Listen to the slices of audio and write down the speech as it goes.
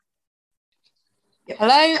Yep.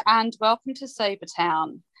 Hello and welcome to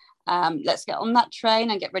Sobertown. Let's get on that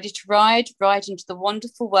train and get ready to ride into the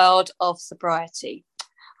wonderful world of sobriety.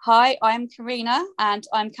 Hi, I'm Karina and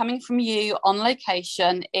I'm coming from you on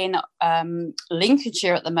location in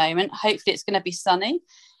Lincolnshire at the moment. Hopefully it's going to be sunny.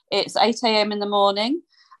 It's 8 a.m. in the morning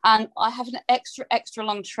and I have an extra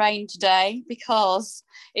long train today because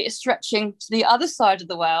it is stretching to the other side of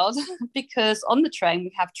the world because on the train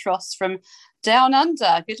we have Tros from Down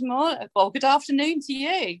Under. Good morning, well, good afternoon to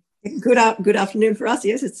you. Good afternoon for us.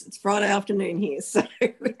 Yes, it's Friday afternoon here. So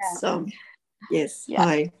it's, yes. Yeah.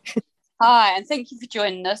 Hi. Hi, and thank you for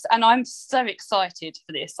joining us. And I'm so excited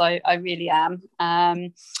for this. I really am.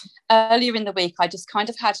 Earlier in the week, I just kind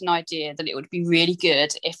of had an idea that it would be really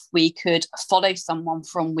good if we could follow someone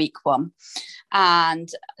from week one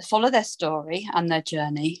and follow their story and their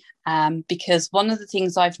journey. Because one of the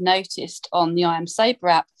things I've noticed on the I Am Sober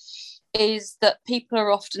app is that people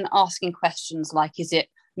are often asking questions like, is it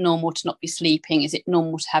normal to not be sleeping? Is it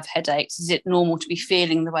normal to have headaches? Is it normal to be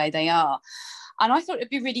feeling the way they are? And I thought it'd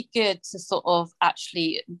be really good to sort of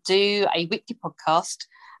actually do a weekly podcast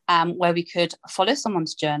where we could follow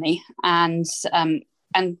someone's journey and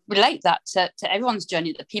relate that to everyone's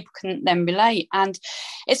journey that people can then relate. And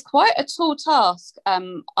it's quite a tall task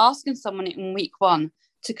asking someone in week one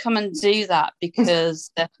to come and do that because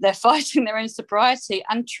they're fighting their own sobriety.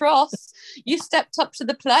 And Tros, you stepped up to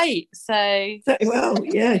the plate. Well,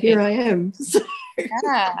 yeah, here I am. So,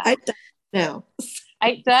 yeah. 8 days now.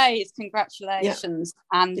 8 days, congratulations.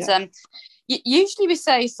 Yeah. And usually we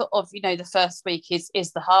say sort of, the first week is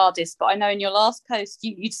the hardest, but I know in your last post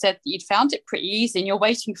you'd said that you'd found it pretty easy and you're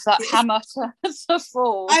waiting for that hammer to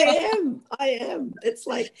fall. I am. It's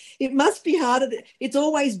like, it must be harder. It's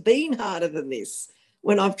always been harder than this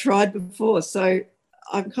when I've tried before. So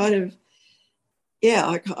I'm kind of,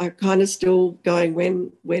 I'm kind of still going,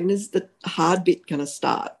 when is the hard bit going to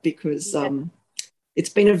start? Because it's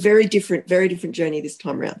been a very different journey this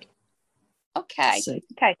time around. Okay.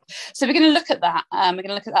 So we're going to look at that. We're going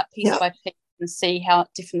to look at that piece by piece and see how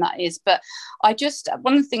different that is. But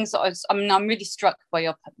one of the things that I'm really struck by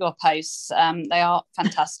your posts. They are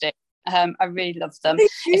fantastic. I really love them.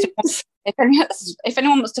 If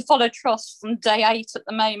anyone wants to follow Tros from day 8 at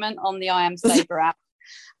the moment on the I Am Sober app,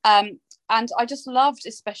 and I just loved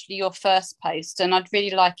especially your first post, and I'd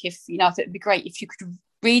really like if it'd be great if you could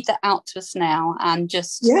read that out to us now and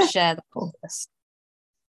just share that with us.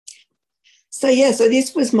 So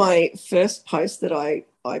this was my first post that I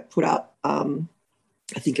put up.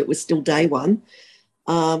 I think it was still day one.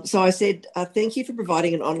 So I said, thank you for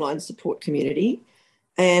providing an online support community.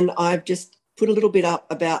 And I've just put a little bit up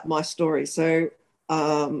about my story. So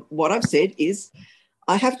what I've said is,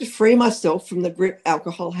 I have to free myself from the grip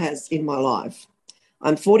alcohol has in my life.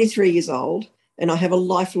 I'm 43 years old and I have a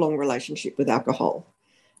lifelong relationship with alcohol.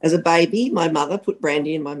 As a baby, my mother put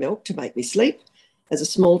brandy in my milk to make me sleep. As a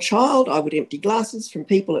small child, I would empty glasses from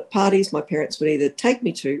people at parties my parents would either take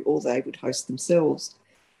me to or they would host themselves.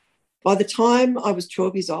 By the time I was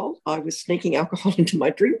 12 years old, I was sneaking alcohol into my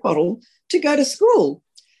drink bottle to go to school.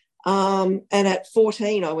 And at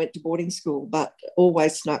 14, I went to boarding school, but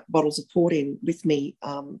always snuck bottles of port in with me,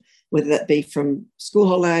 whether that be from school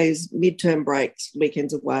holidays, midterm breaks,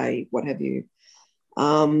 weekends away, what have you.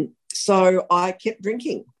 So I kept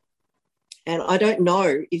drinking. And I don't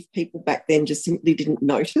know if people back then just simply didn't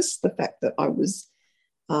notice the fact that I was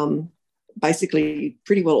basically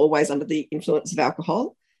pretty well always under the influence of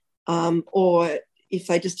alcohol, or if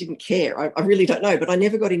they just didn't care. I really don't know, but I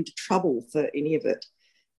never got into trouble for any of it.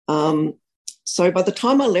 So by the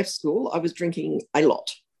time I left school, I was drinking a lot,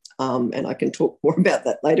 and I can talk more about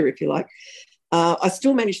that later if you like. I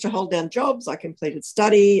still managed to hold down jobs. I completed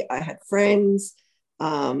study. I had friends.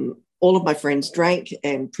 All of my friends drank,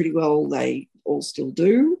 and pretty well they all still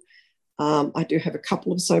do. I do have a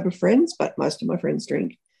couple of sober friends, but most of my friends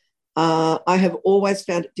drink. I have always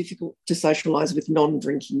found it difficult to socialise with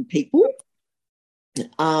non-drinking people.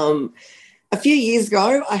 A few years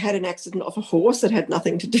ago, I had an accident off a horse that had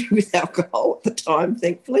nothing to do with alcohol at the time,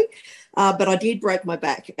 thankfully. But I did break my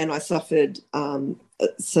back and I suffered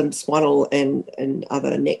some spinal and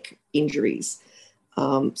other neck injuries.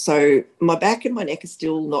 So my back and my neck are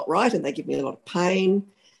still not right and they give me a lot of pain.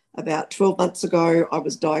 About 12 months ago, I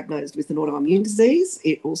was diagnosed with an autoimmune disease.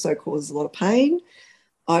 It also causes a lot of pain.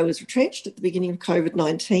 I was retrenched at the beginning of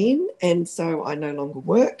COVID-19 and so I no longer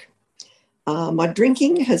work. My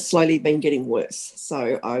drinking has slowly been getting worse.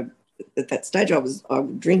 So at that stage, I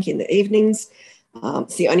would drink in the evenings.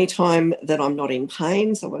 It's the only time that I'm not in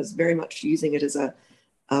pain. So I was very much using it as a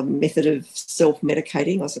method of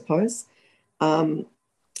self-medicating, I suppose.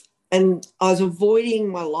 and I was avoiding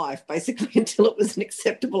my life basically until it was an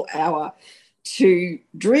acceptable hour to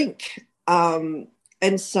drink. And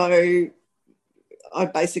so I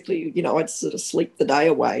basically, I'd sort of sleep the day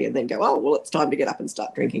away and then go, oh, well, it's time to get up and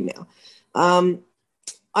start drinking now.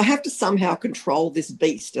 I have to somehow control this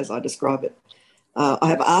beast, as I describe it. I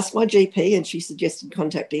have asked my GP and she suggested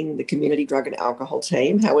contacting the community drug and alcohol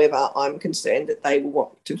team. However, I'm concerned that they will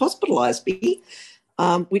want to hospitalise me,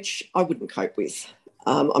 which I wouldn't cope with.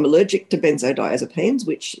 I'm allergic to benzodiazepines,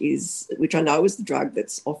 which I know is the drug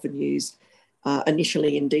that's often used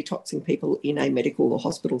initially in detoxing people in a medical or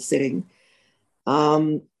hospital setting.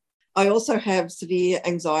 I also have severe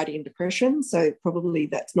anxiety and depression, so probably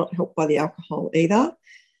that's not helped by the alcohol either.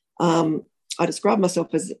 I describe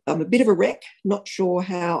myself as I'm a bit of a wreck, not sure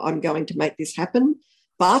how I'm going to make this happen,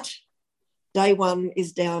 but day one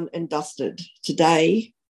is down and dusted.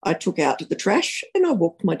 Today, I took out the trash and I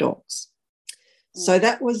walked my dogs. So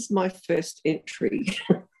that was my first entry.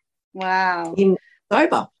 Wow. In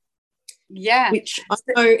sober. Yeah. Which I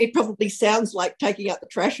know it probably sounds like taking out the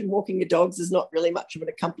trash and walking your dogs is not really much of an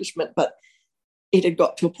accomplishment, but it had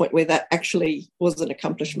got to a point where that actually was an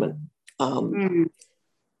accomplishment.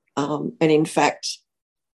 And in fact,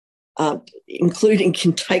 including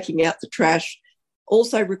taking out the trash,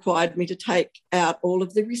 also required me to take out all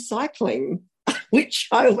of the recycling, which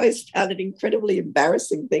I always found an incredibly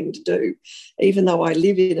embarrassing thing to do, even though I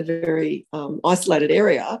live in a very isolated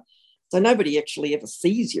area. So nobody actually ever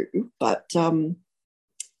sees you. But,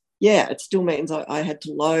 it still means I had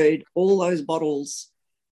to load all those bottles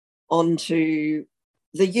onto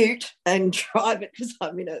the ute and drive it, because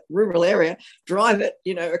I'm in a rural area, drive it,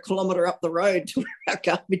 a kilometre up the road to where our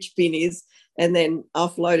garbage bin is, and then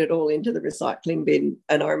offload it all into the recycling bin.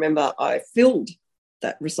 And I remember I filled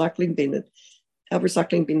that recycling bin. Our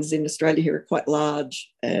recycling bins in Australia here are quite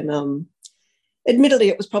large, and admittedly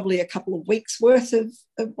it was probably a couple of weeks worth of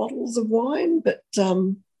bottles of wine, but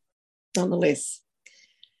nonetheless,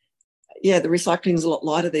 the recycling's a lot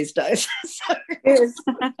lighter these days. So.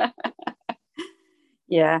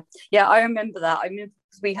 Yes. Yeah, I remember that. I remember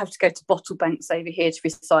we have to go to bottle banks over here to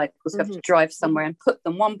recycle, because we have to drive somewhere and put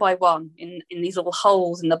them one by one in these little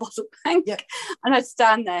holes in the bottle bank. Yep. And I'd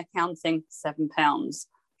stand there counting £7,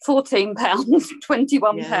 £14,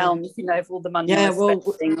 £21, for all the money I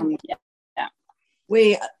was spending.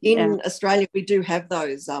 We in Australia, we do have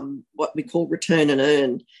those what we call return and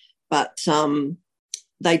earn, but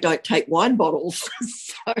they don't take wine bottles.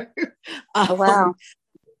 So wow.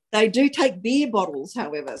 They do take beer bottles,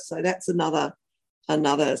 however, so that's another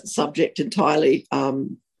subject entirely.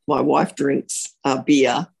 My wife drinks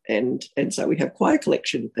beer, and so we have quite a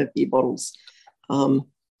collection of beer bottles. I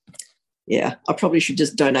probably should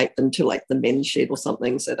just donate them to like the men's shed or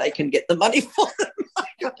something so they can get the money for them. I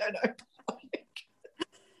don't know.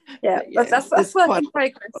 That's work in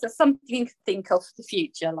progress. That's something you can think of for the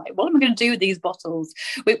future. Like, what am I going to do with these bottles?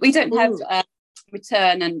 We don't have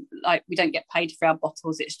return, and like we don't get paid for our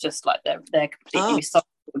bottles. It's just like they're completely recycled.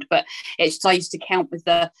 But it's just, I used to count with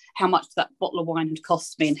how much that bottle of wine had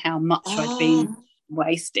cost me and how much I'd been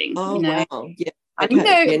wasting. Wow. Yeah. And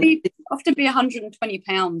it'd often be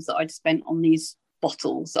 £120 that I'd spent on these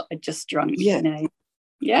bottles that I'd just drunk.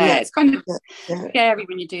 It's kind of scary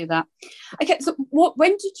when you do that. Okay, so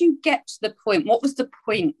when did you get to the point? What was the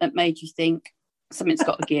point that made you think something's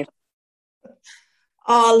got to give?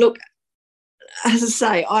 Look, as I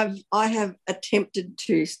say, I have attempted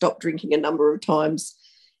to stop drinking a number of times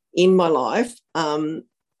in my life. The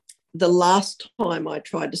last time I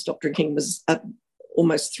tried to stop drinking was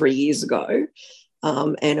almost 3 years ago,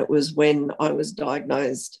 and it was when I was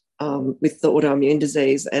diagnosed with the autoimmune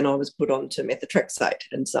disease, and I was put on to methotrexate.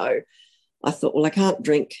 And so I thought, well, I can't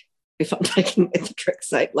drink if I'm taking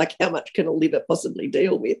methotrexate. Like, how much can a liver possibly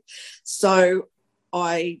deal with? So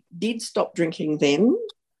I did stop drinking then,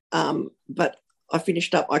 but I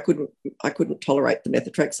finished up. I couldn't tolerate the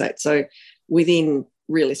methotrexate. So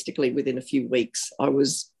realistically, within a few weeks, I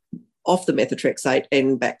was off the methotrexate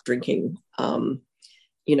and back drinking.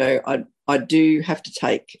 I do have to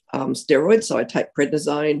take steroids, so I take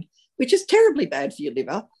prednisone, which is terribly bad for your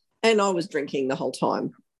liver, and I was drinking the whole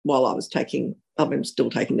time while I'm still taking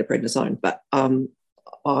the prednisone, but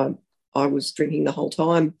I was drinking the whole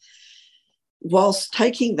time whilst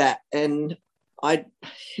taking that. And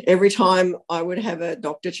every time I would have a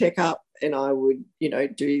doctor checkup, and I would,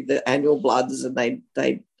 do the annual bloods, and I'd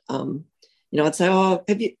say, oh,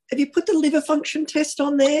 have you put the liver function test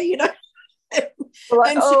on there?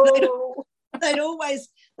 Like, and so they'd always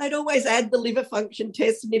add the liver function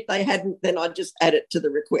test, and if they hadn't, then I'd just add it to the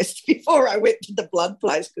request before I went to the blood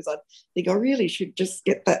place, because I think I really should just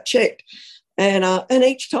get that checked. And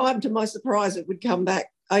each time, to my surprise, it would come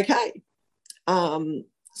back okay.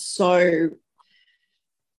 So,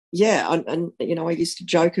 yeah, and you know, I used to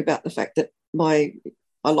joke about the fact that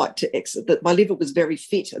that my liver was very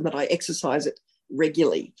fit and that I exercise it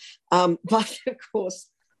regularly. But of course,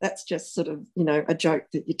 that's just sort of, you know, a joke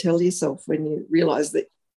that you tell yourself when you realise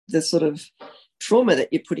that the sort of trauma that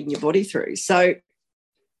you're putting your body through. So,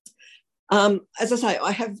 as I say,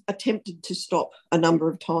 I have attempted to stop a number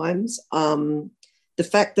of times. The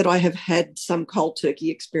fact that I have had some cold turkey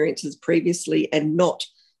experiences previously and not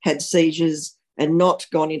had seizures and not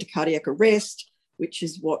gone into cardiac arrest, which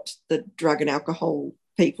is what the drug and alcohol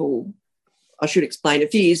people, I should explain, a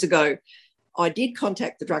few years ago, I did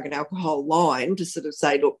contact the drug and alcohol line to sort of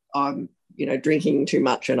say, look, I'm, you know, drinking too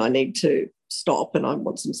much and I need to stop and I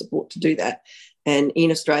want some support to do that. And in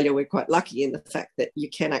Australia, we're quite lucky in the fact that you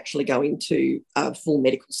can actually go into a full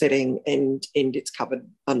medical setting and it's covered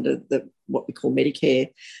under what we call Medicare,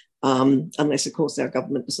 unless, of course, our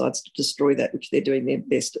government decides to destroy that, which they're doing their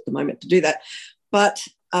best at the moment to do that. But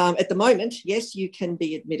at the moment, yes, you can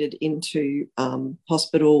be admitted into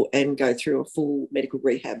hospital and go through a full medical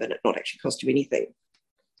rehab and it not actually cost you anything.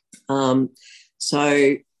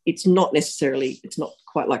 So it's not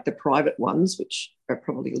quite like the private ones, which are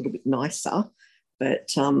probably a little bit nicer.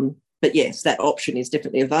 But yes, that option is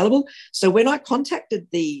definitely available. So when I contacted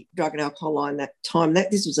the drug and alcohol line that time,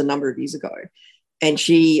 this was a number of years ago, and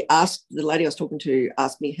the lady I was talking to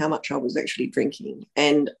asked me how much I was actually drinking.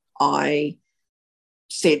 And I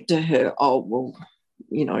said to her, oh, well,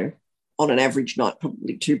 you know, on an average night,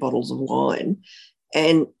 probably 2 bottles of wine.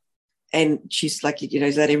 And she's like, you know,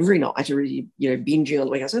 is that every night? Or, you know, binging on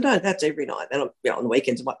the weekend? I said, no, that's every night. And you know, on the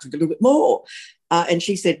weekends, I might drink a little bit more. And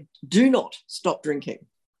she said, do not stop drinking.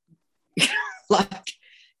 Like,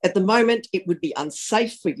 at the moment, it would be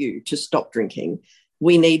unsafe for you to stop drinking.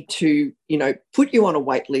 We need to, you know, put you on a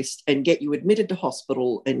wait list and get you admitted to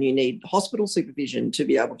hospital, and you need hospital supervision to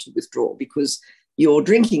be able to withdraw because your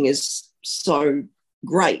drinking is so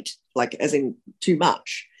great, like as in too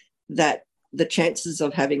much, that the chances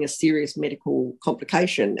of having a serious medical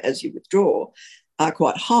complication as you withdraw are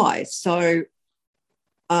quite high. So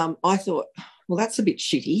I thought, well, that's a bit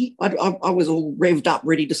shitty. I was all revved up,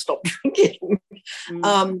 ready to stop drinking.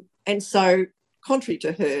 And so, contrary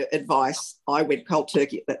to her advice, I went cold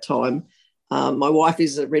turkey at that time. My wife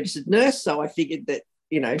is a registered nurse, so I figured that,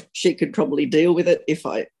 you know, she could probably deal with it if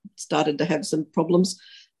I started to have some problems.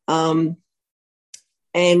 And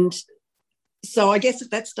so I guess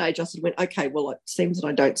at that stage I sort of went, okay, well, it seems that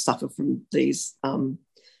I don't suffer from these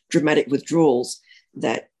dramatic withdrawals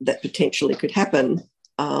that potentially could happen.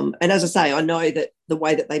 And as I say, I know that the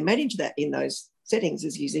way that they manage that in those settings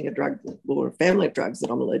is using a drug or a family of drugs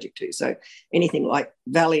that I'm allergic to. So anything like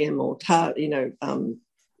Valium or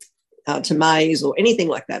Tamaze or anything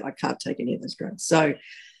like that, I can't take any of those drugs. So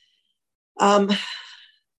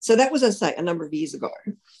so that was, as I say, a number of years ago.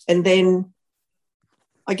 And then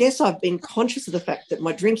I guess I've been conscious of the fact that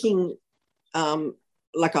my drinking,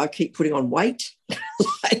 like I keep putting on weight,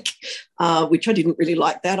 which I didn't really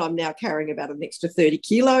like that. I'm now carrying about an extra 30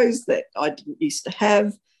 kilos that I didn't used to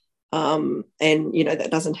have. And, you know,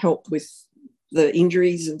 that doesn't help with the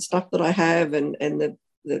injuries and stuff that I have and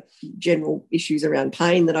the general issues around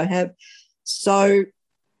pain that I have. So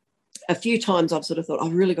a few times I've sort of thought,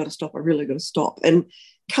 I've really got to stop. And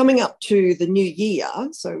coming up to the new year,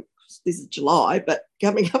 so this is July, but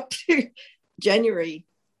coming up to January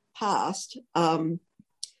past,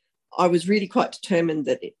 I was really quite determined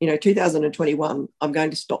that, you know, 2021, I'm going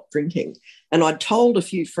to stop drinking. And I'd told a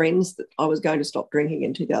few friends that I was going to stop drinking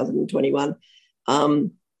in 2021.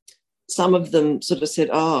 Some of them sort of said,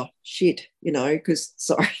 oh, shit, you know, because,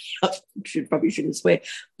 sorry, I probably shouldn't swear.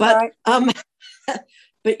 But, right.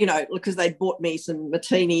 But, you know, because they bought me some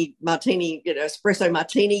martini, you know, espresso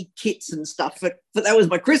martini kits and stuff. But that was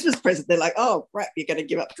my Christmas present. They're like, oh, crap, you're going to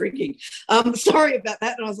give up drinking. Sorry about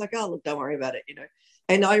that. And I was like, oh, look, don't worry about it, you know.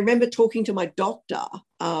 And I remember talking to my doctor,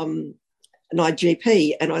 my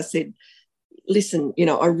GP, and I said, listen, you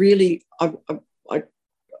know,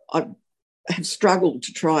 I have struggled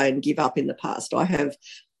to try and give up in the past. I have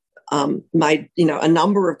made, you know, a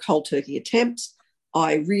number of cold turkey attempts.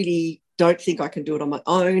 I really don't think I can do it on my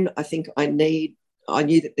own. I think I knew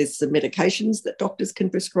that there's some medications that doctors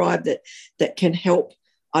can prescribe that can help.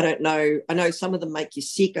 I don't know. I know some of them make you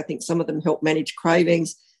sick. I think some of them help manage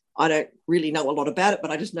cravings. I don't really know a lot about it,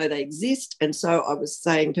 but I just know they exist. And so I was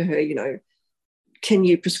saying to her, you know, can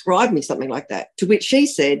you prescribe me something like that? To which she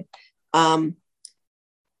said, well,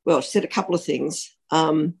 she said a couple of things.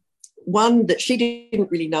 one, that she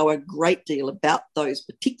didn't really know a great deal about those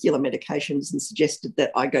particular medications and suggested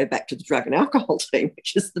that I go back to the drug and alcohol team,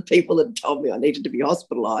 which is the people that told me I needed to be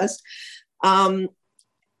hospitalised.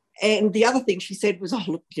 And the other thing she said was, oh,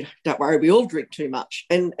 look, don't worry, we all drink too much.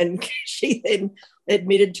 And she then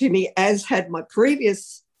admitted to me, as had my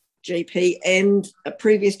previous GP and a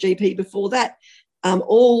previous GP before that,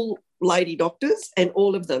 all lady doctors, and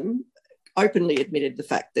all of them openly admitted the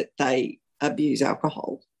fact that they abuse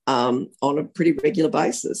alcohol on a pretty regular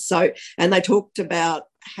basis. So, and they talked about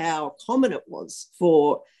how common it was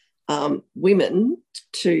for women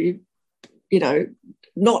to, we're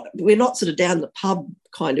not sort of down the pub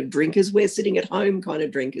kind of drinkers, we're sitting at home kind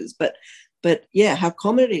of drinkers, but yeah, how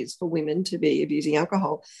common it is for women to be abusing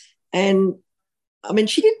alcohol. And I mean,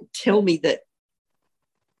 she didn't tell me that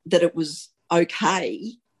it was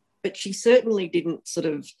okay, but she certainly didn't sort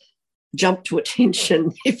of jump to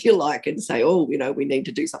attention, if you like, and say, oh, we need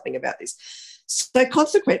to do something about this. So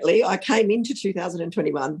consequently, I came into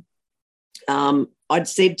 2021. I'd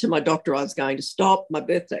said to my doctor I was going to stop. My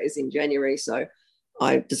birthday is in January, so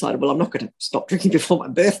I decided, well, I'm not going to stop drinking before my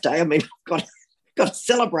birthday. I mean, I've got to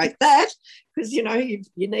celebrate that, because, you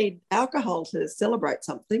need alcohol to celebrate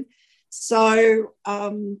something. So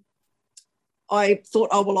I thought,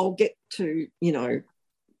 oh, well, I'll get to,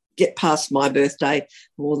 get past my birthday.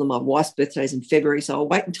 More than my wife's birthday is in February, so I'll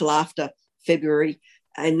wait until after February.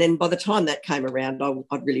 And then by the time that came around,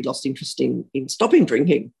 I'd really lost interest in stopping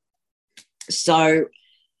drinking. So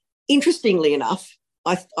interestingly enough,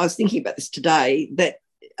 I was thinking about this today, that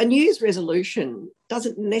a New Year's resolution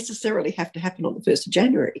doesn't necessarily have to happen on the 1st of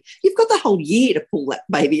January. You've got the whole year to pull that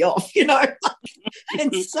baby off,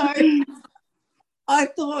 And so I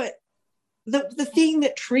thought, the thing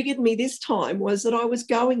that triggered me this time was that I was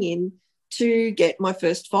going in to get my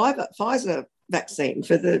first Pfizer vaccine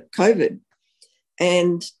for the COVID,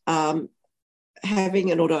 and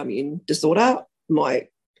having an autoimmune disorder, my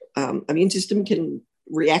immune system can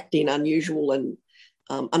react in unusual and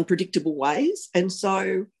unpredictable ways. And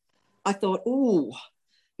so I thought,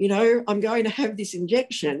 I'm going to have this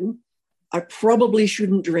injection. I probably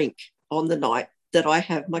shouldn't drink on the night that I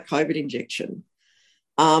have my COVID injection.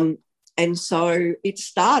 And so it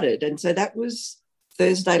started. And so that was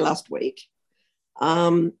Thursday last week.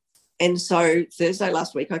 And so Thursday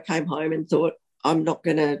last week, I came home and thought, I'm not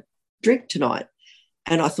going to drink tonight.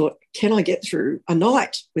 And I thought, can I get through a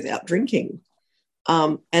night without drinking?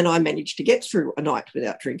 And I managed to get through a night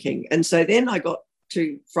without drinking. And so then I got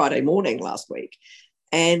to Friday morning last week,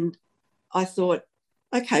 and I thought,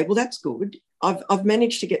 okay, well, that's good. I've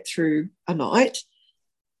managed to get through a night.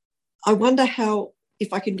 I wonder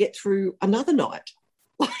if I can get through another night.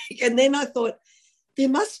 And then I thought, there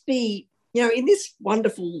must be, in this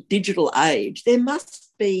wonderful digital age, there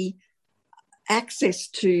must be access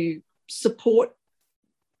to support,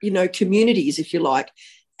 communities, if you like,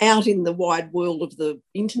 out in the wide world of the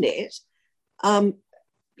internet. As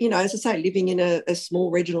I say, living in a small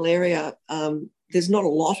regional area, there's not a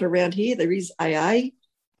lot around here. There is AA,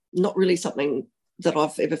 not really something that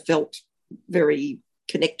I've ever felt very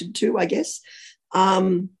connected to, I guess.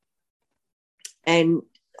 And I'm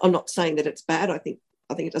not saying that it's bad. I think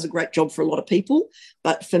it does a great job for a lot of people.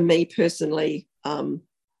 But for me personally, I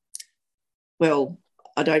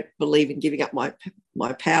don't believe in giving up my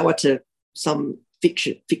power to some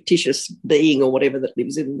fictitious being or whatever that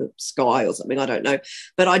lives in the sky or something. I don't know.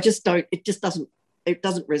 But I just don't, it doesn't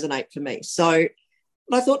resonate for me. So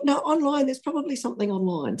I thought, no, online, there's probably something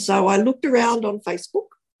online. So I looked around on Facebook,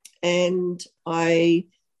 and I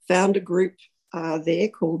found a group there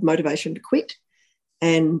called Motivation to Quit,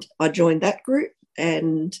 and I joined that group.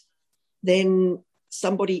 And then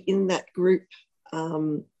somebody in that group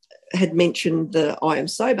had mentioned the I Am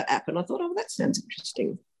Sober app, and I thought, oh, that sounds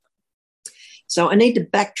interesting. So I need to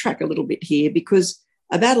backtrack a little bit here, because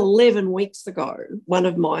about 11 weeks ago, one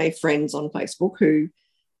of my friends on Facebook, who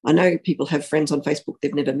I know people have friends on Facebook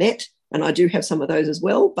they've never met, and I do have some of those as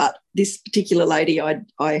well, but this particular lady I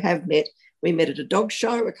have met. We met at a dog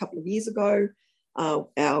show a couple of years ago.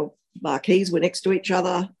 Our marquees were next to each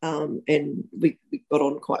other, and we got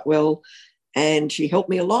on quite well, and she helped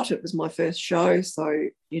me a lot. It was my first show, so,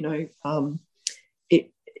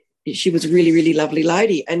 she was a really, really lovely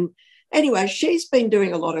lady. And anyway, she's been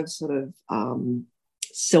doing a lot of sort of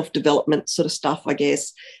self-development sort of stuff, I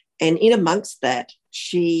guess. And in amongst that,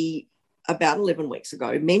 she, about 11 weeks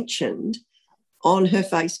ago, mentioned on her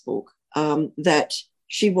Facebook that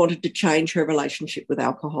she wanted to change her relationship with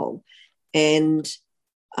alcohol. And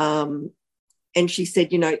she said,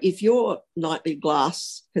 if your nightly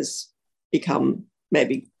glass has become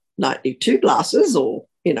maybe nightly 2 glasses or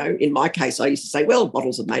you know, in my case, I used to say, well,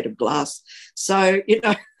 bottles are made of glass. So, you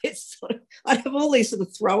know, it's sort of, I'd have all these sort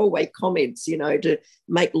of throwaway comments, you know, to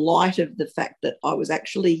make light of the fact that I was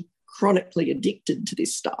actually chronically addicted to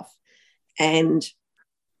this stuff. And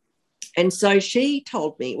so she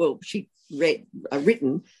told me, well, she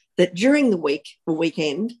written that during the week or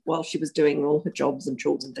weekend, while she was doing all her jobs and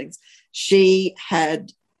chores and things, she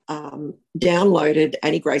had downloaded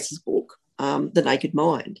Annie Grace's book, The Naked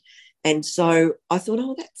Mind. And so I thought,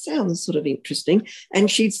 oh, that sounds sort of interesting. And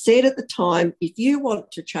she'd said at the time, if you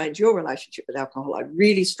want to change your relationship with alcohol, I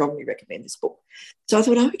really strongly recommend this book. So I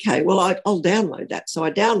thought, okay, well, I'll download that. So I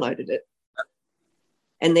downloaded it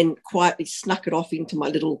and then quietly snuck it off into my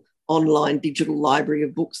little online digital library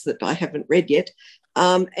of books that I haven't read yet.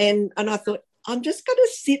 And I thought, I'm just going to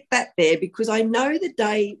sit that there because I know the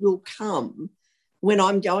day will come when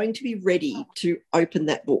I'm going to be ready to open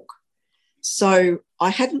that book. So I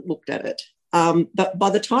hadn't looked at it. But by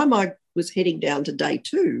the time I was heading down to day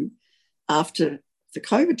 2 after the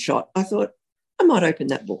COVID shot, I thought I might open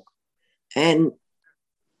that book. And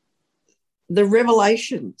the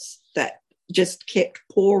revelations that just kept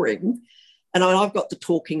pouring, and I've got the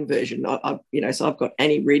talking version, you know, so I've got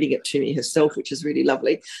Annie reading it to me herself, which is really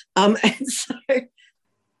lovely. And so,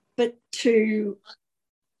 but to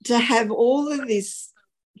have all of this,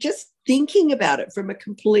 just thinking about it from a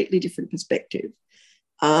completely different perspective.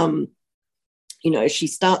 You know, she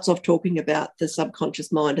starts off talking about the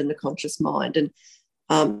subconscious mind and the conscious mind,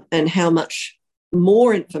 and how much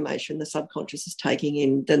more information the subconscious is taking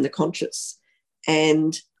in than the conscious.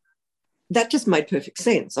 And that just made perfect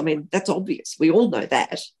sense. I mean, that's obvious. We all know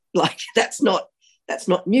that. Like, that's not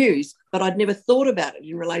news. But I'd never thought about it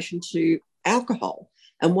in relation to alcohol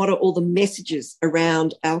and what are all the messages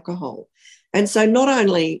around alcohol. And so not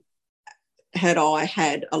only had I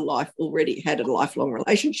had a lifelong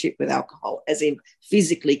relationship with alcohol, as in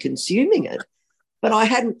physically consuming it, but I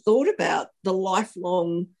hadn't thought about the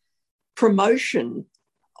lifelong promotion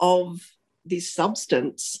of this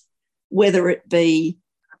substance, whether it be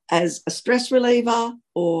as a stress reliever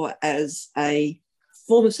or as a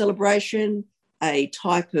form of celebration, a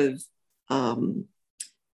type of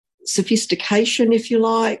sophistication, if you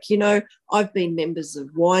like. You know, I've been members of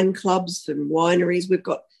wine clubs and wineries. We've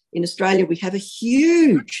got, in Australia, we have a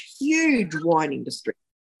huge, huge wine industry.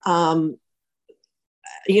 You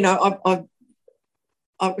know,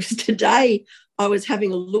 today I was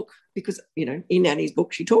having a look because, you know, in Annie's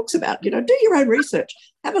book she talks about, you know, do your own research.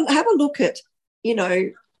 Have a look at, you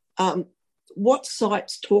know, what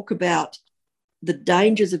sites talk about the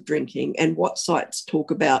dangers of drinking and what sites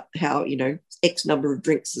talk about how, you know, X number of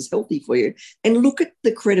drinks is healthy for you, and look at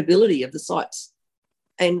the credibility of the sites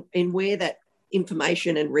and where that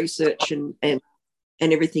information and research and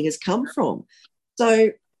everything has come from.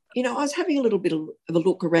 So, you know, I was having a little bit of a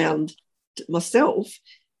look around myself,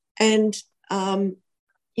 and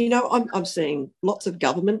you know, I'm seeing lots of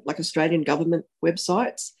government, like Australian government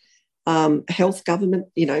websites, health government,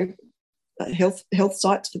 you know, health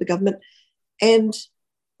sites for the government. And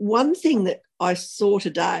one thing that I saw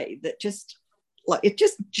today that just, like, it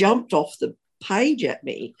just jumped off the page at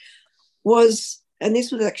me was, and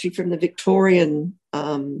this was actually from the Victorian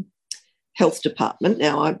Health Department.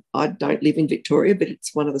 Now, I don't live in Victoria, but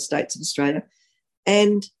it's one of the states of Australia.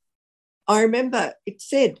 And I remember it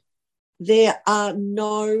said there are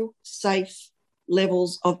no safe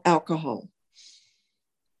levels of alcohol,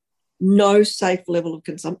 no safe level of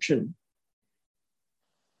consumption.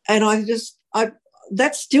 And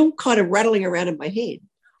that's still kind of rattling around in my head,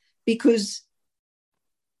 because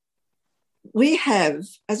we have,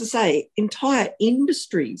 as I say, entire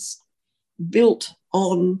industries built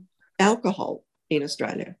on alcohol in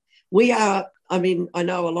Australia. We are, I mean, I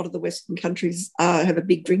know a lot of the Western countries have a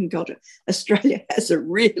big drinking culture. Australia has a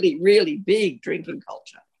really, really big drinking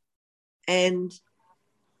culture. And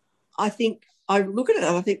I think, I look at it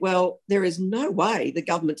and I think, well, there is no way the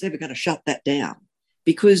government's ever going to shut that down,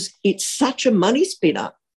 because it's such a money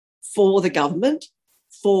spinner for the government,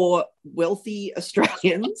 for wealthy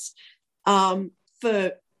Australians,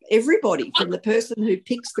 for everybody, from the person who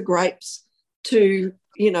picks the grapes to,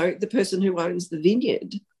 you know, the person who owns the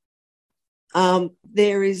vineyard.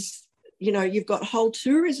 There is, you know, you've got whole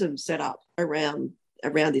tourism set up around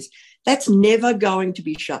this. That's never going to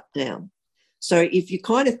be shut down. So if you're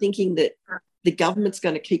kind of thinking that the government's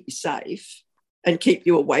going to keep you safe and keep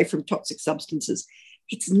you away from toxic substances,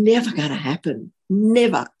 it's never going to happen.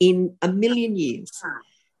 Never in a million years.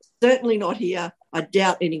 Certainly not here. I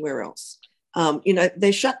doubt anywhere else. You know,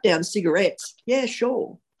 they shut down cigarettes. Yeah,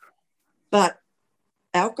 sure. But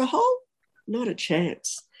alcohol, not a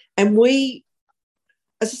chance. And we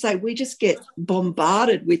as I say, we just get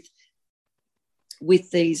bombarded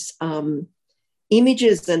with these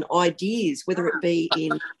images and ideas, whether it be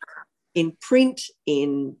in print,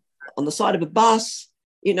 on the side of a bus,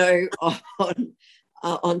 you know,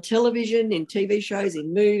 on television, in TV shows,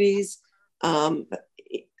 in movies,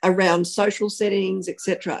 around social settings,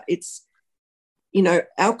 etc. It's, you know,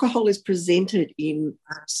 alcohol is presented in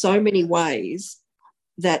so many ways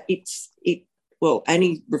that well,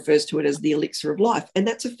 Annie refers to it as the elixir of life, and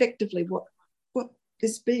that's effectively what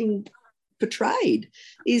is being portrayed.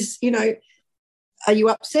 Is, you know, are you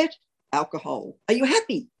upset? Alcohol. Are you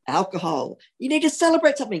happy? Alcohol. You need to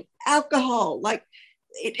celebrate something? Alcohol. Like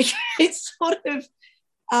it's sort of,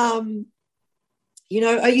 you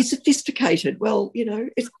know, are you sophisticated? Well, you know,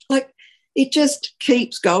 it's like it just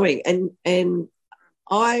keeps going, and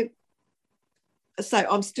I say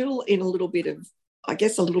I'm still in a little bit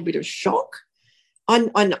of shock. I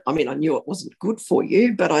mean, I knew it wasn't good for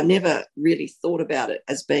you, but I never really thought about it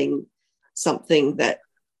as being something that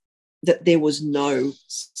there was no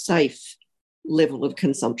safe level of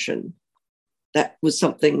consumption. That was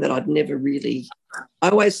something that I'd never really, I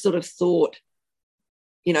always sort of thought,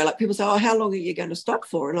 you know, like people say, oh, how long are you going to stop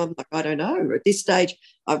for? And I'm like, I don't know. At this stage,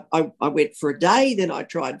 I went for a day, then I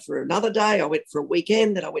tried for another day, I went for a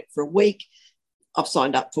weekend, then I went for a week. I've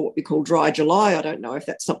signed up for what we call Dry July. I don't know if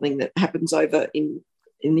that's something that happens over in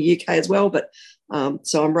the UK as well, but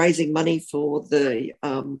so I'm raising money for the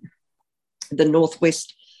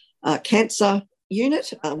Northwest Cancer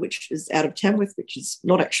Unit, which is out of Tamworth, which is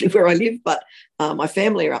not actually where I live, but my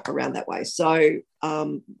family are up around that way. So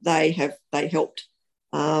they helped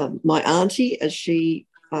my auntie as she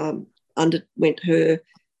underwent her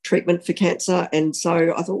treatment for cancer, and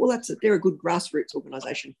so I thought, well, they're a good grassroots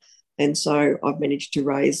organisation. And so I've managed to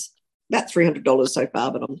raise about $300 so far,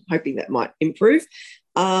 but I'm hoping that might improve.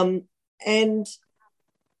 And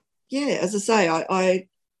yeah, as I say,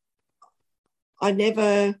 I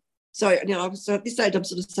never. So, you know, so at this stage, I'm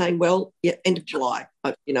sort of saying, well, yeah, end of July.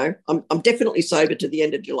 You know, I'm definitely sober to the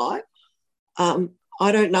end of July. I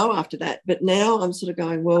don't know after that, but now I'm sort of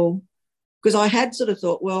going, well, because I had sort of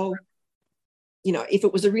thought, well, you know, if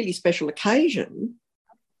it was a really special occasion,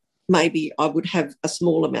 maybe I would have a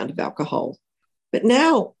small amount of alcohol. But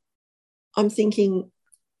now I'm thinking,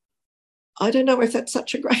 I don't know if that's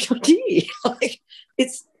such a great idea. Like,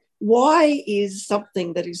 why is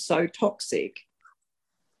something that is so toxic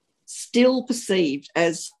still perceived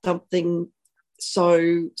as something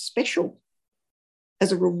so special,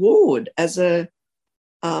 as a reward, as a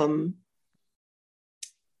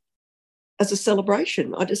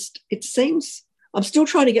celebration? It seems, I'm still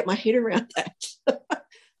trying to get my head around that.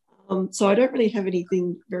 So I don't really have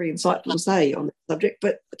anything very insightful to say on the subject,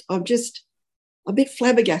 but I'm just a bit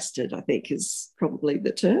flabbergasted, I think, is probably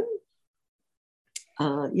the term.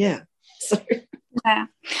 Yeah. So. Yeah,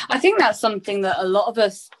 I think that's something that a lot of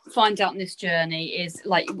us find out in this journey is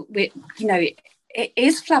like, you know, it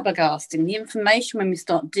is flabbergasting, the information when we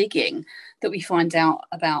start digging that we find out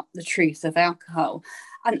about the truth of alcohol.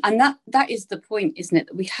 And that is the point, isn't it?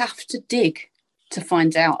 That we have to dig to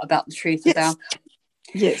find out about the truth of alcohol.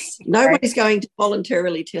 Yes, nobody's going to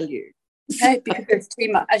voluntarily tell you. No, because there's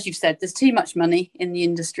too much, as you've said, there's too much money in the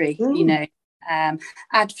industry, you know.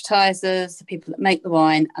 Advertisers, the people that make the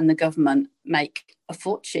wine, and the government make a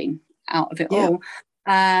fortune out of it all.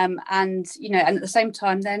 And, you know, and at the same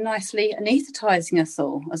time, they're nicely anaesthetising us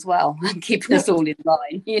all as well and keeping us all in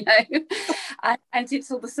line, you know. and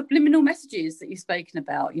it's all the subliminal messages that you've spoken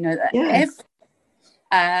about, you know, that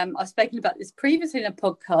I've spoken about this previously in a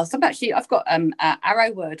podcast. I've got an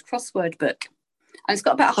Arrow Word crossword book, and it's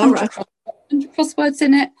got about 100 crosswords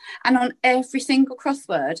in it, and on every single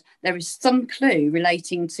crossword there is some clue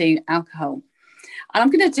relating to alcohol. And I'm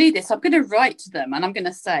going to do this. I'm going to write to them, and I'm going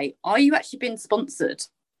to say, are you actually being sponsored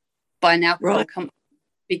by an alcohol company?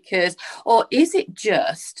 Because, or is it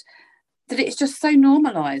just that it's just so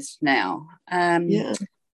normalised now?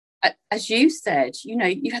 As you said, you know,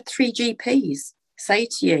 you've had 3 GPs say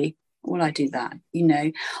to you, well, I do that, you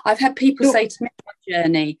know. I've had people say to me on my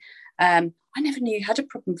journey, I never knew you had a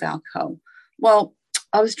problem with alcohol. Well,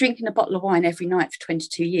 I was drinking a bottle of wine every night for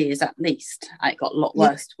 22 years at least. It got a lot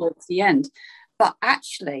worse towards the end. But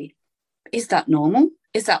actually, is that normal?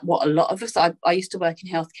 Is that what a lot of us, I used to work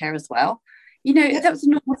in healthcare as well. You know, that was a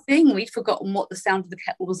normal thing. We'd forgotten what the sound of the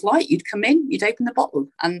kettle was like. You'd come in, you'd open the bottle,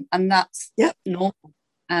 and that's normal.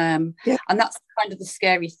 And that's kind of the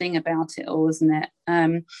scary thing about it all, isn't it?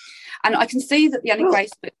 And I can see that the Annie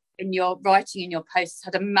Grace book, in your writing, in your posts,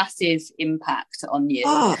 had a massive impact on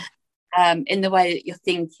you. In the way that you're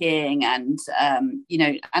thinking and, you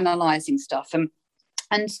know, analysing stuff. And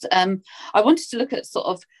And I wanted to look at sort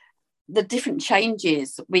of the different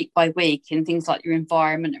changes week by week in things like your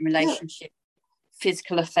environment and relationship,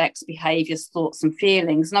 physical effects, behaviours, thoughts and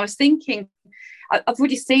feelings. And I was thinking, I've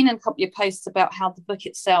already seen in a couple of your posts about how the book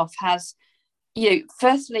itself has,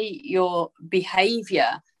 firstly, your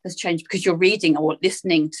behaviour has changed because you're reading or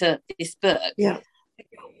listening to this book. Yeah.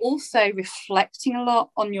 Also reflecting a lot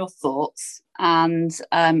on your thoughts and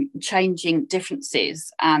changing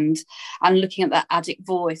differences and looking at that addict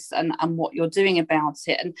voice and what you're doing about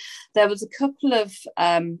it. And there was a couple of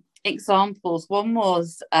examples. One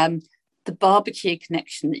was the barbecue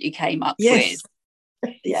connection that you came up with.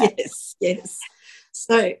 Yeah. Yes.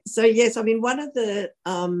 So yes, I mean, one of the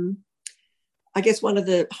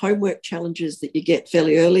homework challenges that you get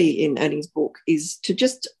fairly early in Annie's book is to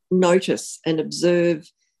just notice and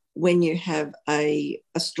observe when you have a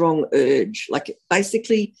strong urge, like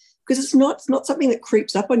basically, because it's not something that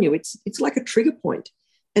creeps up on you. It's like a trigger point.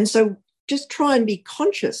 And so just try and be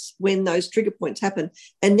conscious when those trigger points happen,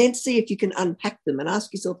 and then see if you can unpack them and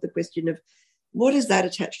ask yourself the question of, what is that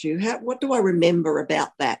attached to? What do I remember about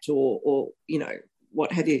that, or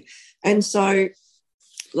what have you? And so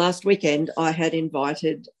last weekend I had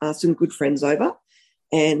invited some good friends over,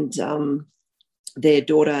 and their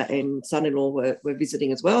daughter and son-in-law were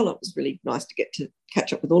visiting as well. It was really nice to get to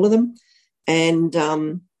catch up with all of them. And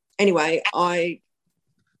anyway, I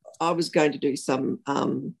was going to do some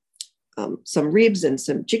ribs and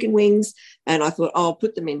some chicken wings, and I thought, I'll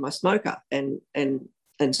put them in my smoker and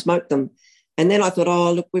smoke them. And then I thought,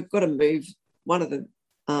 oh, look, we've got to move. One of the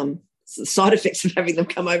side effects of having them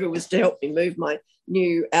come over was to help me move my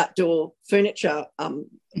new outdoor furniture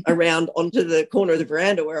around onto the corner of the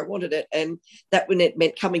veranda where I wanted it, and that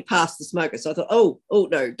meant coming past the smoker. So I thought, oh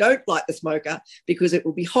no, don't light the smoker because it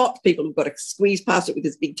will be hot. People have got to squeeze past it with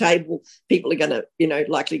this big table. People are going to,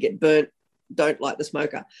 likely get burnt. Don't light the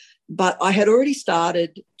smoker. But I had already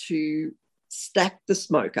started to stack the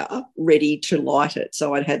smoker ready to light it.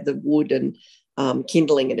 So I'd had the wood and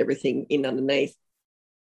kindling and everything in underneath.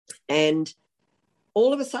 And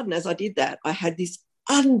all of a sudden, as I did that, I had this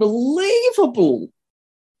unbelievable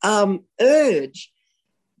urge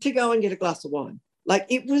to go and get a glass of wine. Like,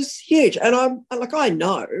 it was huge. And I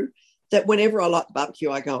know that whenever I light the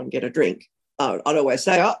barbecue, I go and get a drink. I'd always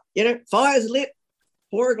say, fire's lit,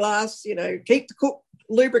 pour a glass, keep the cook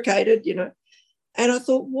lubricated, And I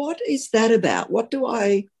thought, what is that about? What do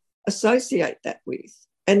I associate that with?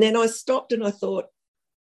 And then I stopped and I thought,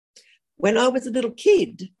 when I was a little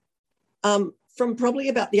kid, from probably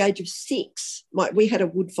about the age of 6, we had a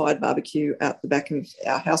wood-fired barbecue out the back of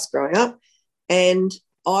our house growing up, and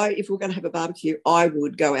if we were going to have a barbecue, I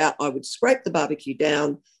would go out, I would scrape the barbecue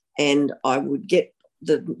down, and I would get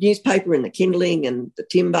the newspaper and the kindling and the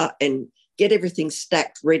timber and get everything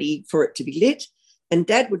stacked ready for it to be lit. And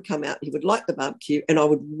Dad would come out, he would light the barbecue, and I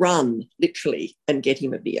would run literally and get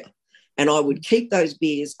him a beer. And I would keep those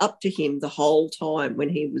beers up to him the whole time when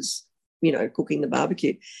he was, cooking the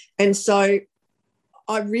barbecue. And so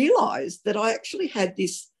I realised that I actually had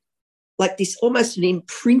this almost an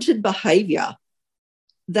imprinted behaviour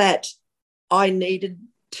that I needed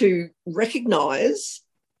to recognise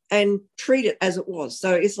and treat it as it was.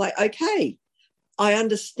 So it's like, okay, I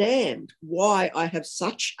understand why I have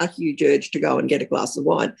such a huge urge to go and get a glass of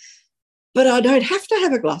wine, but I don't have to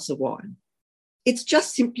have a glass of wine. It's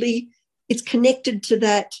just simply, it's connected to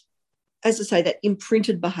that, as I say, that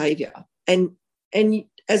imprinted behaviour. And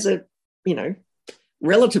as a,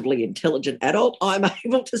 relatively intelligent adult, I'm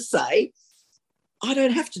able to say, I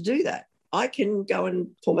don't have to do that. I can go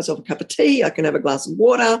and pour myself a cup of tea. I can have a glass of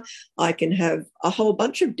water. I can have a whole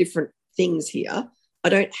bunch of different things here. I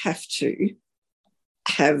don't have to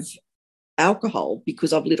have alcohol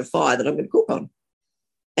because I've lit a fire that I'm going to cook on.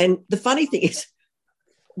 And the funny thing is,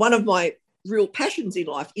 one of my real passions in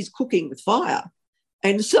life is cooking with fire.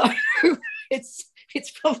 And so it's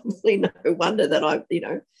probably no wonder that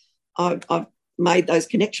I've made those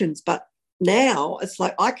connections. But now it's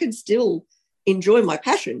like I can still enjoy my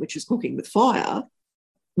passion, which is cooking with fire,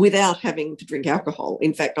 without having to drink alcohol.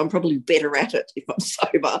 In fact, I'm probably better at it if I'm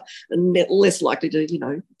sober and less likely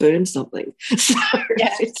to, burn something.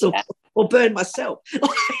 So or burn myself.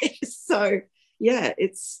 So yeah,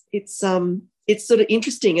 it's sort of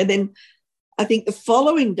interesting. And then I think the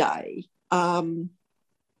following day,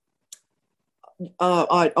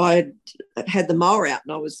 I had the mower out,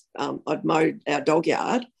 and I'd mowed our dog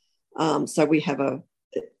yard. So we have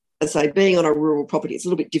being on a rural property, it's a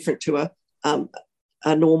little bit different to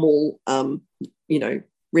a normal,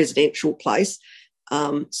 residential place.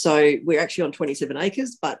 So we're actually on 27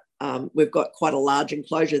 acres, but we've got quite a large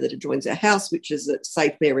enclosure that adjoins our house, which is a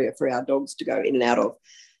safe area for our dogs to go in and out of.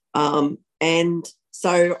 And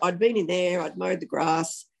so I'd been in there, I'd mowed the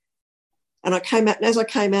grass, and I came out. And as I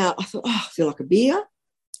came out, I thought, I feel like a beer.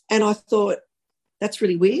 And I thought, that's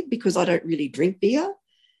really weird because I don't really drink beer.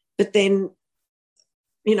 But then,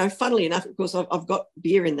 funnily enough, of course, I've got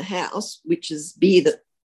beer in the house, which is beer that,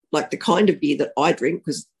 like the kind of beer that I drink,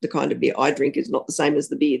 because the kind of beer I drink is not the same as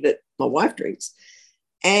the beer that my wife drinks.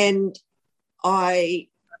 And the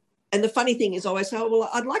funny thing is, I always say, well,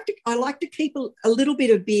 I like to keep a little bit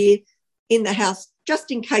of beer in the house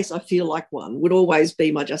just in case I feel like one, would always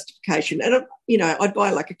be my justification. And, I'd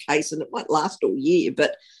buy like a case and it might last all year,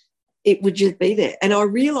 but it would just be there. And I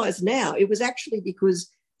realise now it was actually because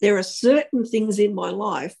there are certain things in my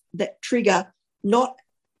life that trigger not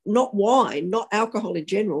wine, not alcohol in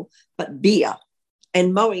general, but beer.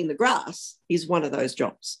 And mowing the grass is one of those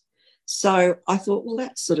jobs. So I thought, well,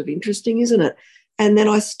 that's sort of interesting, isn't it? And then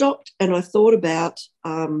I stopped and I thought about,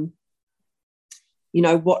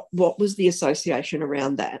 what was the association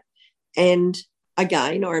around that? And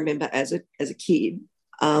again, I remember as a kid,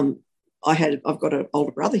 I've got an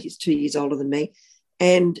older brother. He's 2 years older than me,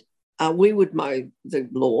 and we would mow the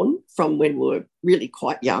lawn from when we were really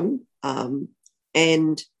quite young.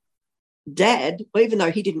 And Dad, even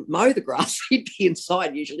though he didn't mow the grass, he'd be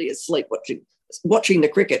inside usually asleep watching the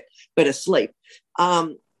cricket, but asleep.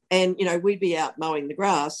 And, we'd be out mowing the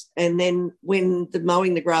grass. And then when the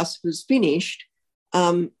mowing the grass was finished,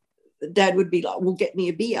 Dad would be like, well, get me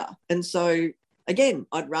a beer. And so, again,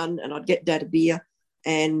 I'd run and I'd get Dad a beer,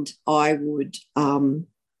 and I would, not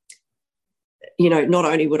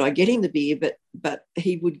only would I get him the beer, but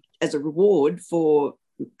he would, as a reward for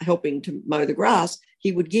helping to mow the grass,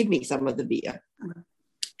 he would give me some of the beer.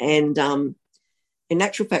 And in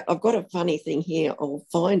actual fact, I've got a funny thing here. I'll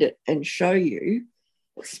find it and show you.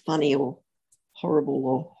 It's funny or horrible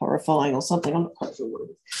or horrifying or something. I'm not quite sure what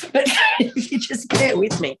it is. But if you just bear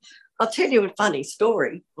with me, I'll tell you a funny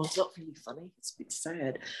story. Well, it's not really funny. It's a bit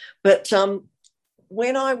sad. But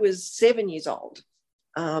when I was 7 years old,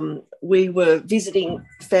 we were visiting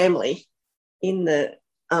family in the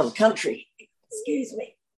country. Excuse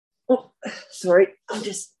me. Oh, sorry.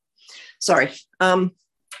 Sorry. So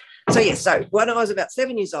when I was about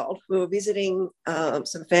 7 years old, we were visiting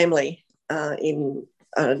some family in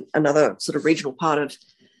another sort of regional part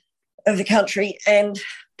of the country, and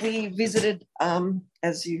we visited,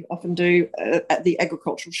 as you often do, at the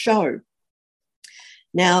agricultural show.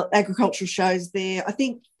 Now, agricultural shows there, I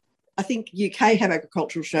think UK have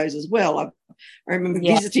agricultural shows as well. I remember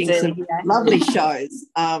visiting some lovely shows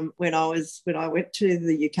when I went to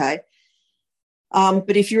the UK.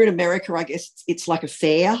 But if you're in America, I guess it's like a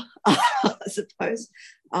fair, I suppose.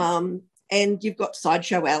 And you've got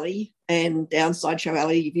Sideshow Alley, and down Sideshow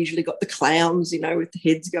Alley, you've usually got the clowns, with the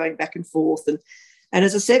heads going back and forth. And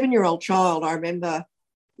as a 7-year-old child, I remember,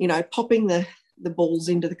 popping the balls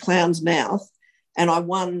into the clown's mouth, and I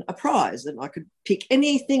won a prize, and I could pick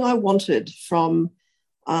anything I wanted from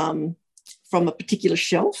a particular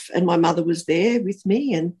shelf, and my mother was there with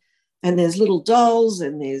me, and there's little dolls,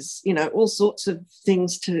 and there's, all sorts of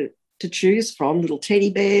things to choose from, little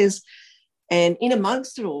teddy bears. And in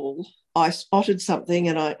amongst it all, I spotted something,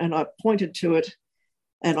 and I pointed to it,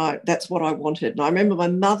 and that's what I wanted. And I remember my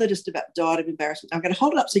mother just about died of embarrassment. I'm going to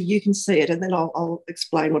hold it up so you can see it, and then I'll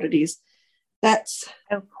explain what it is. That's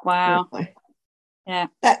wow. Yeah.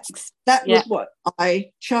 That was what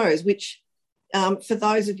I chose, which for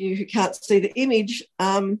those of you who can't see the image,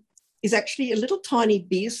 is actually a little tiny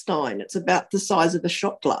beer stein. It's about the size of a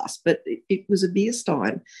shot glass, but it was a beer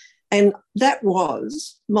stein. And that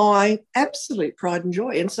was my absolute pride and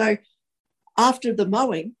joy. And so after the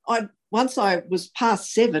mowing, once I was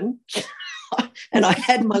past 7 and I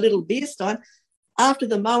had my little beer stein, after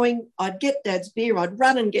the mowing, I'd get Dad's beer, I'd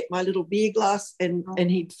run and get my little beer glass, and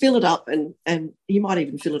he'd fill it up, and he might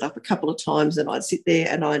even fill it up a couple of times, and I'd sit there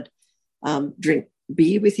and I'd drink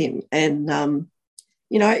beer with him. And,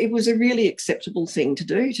 it was a really acceptable thing to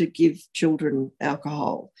do, to give children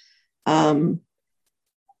alcohol. I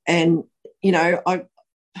didn't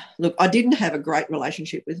have a great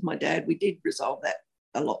relationship with my dad. We did resolve that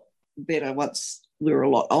a lot better once we were a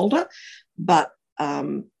lot older. But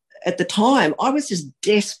at the time, I was just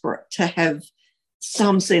desperate to have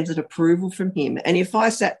some sense of approval from him. And if I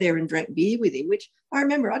sat there and drank beer with him, which I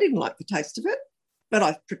remember I didn't like the taste of it, but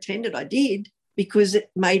I pretended I did because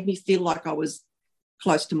it made me feel like I was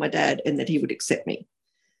close to my dad and that he would accept me.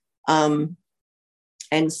 And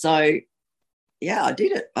so, I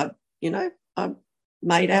did it. I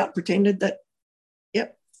made out, pretended that,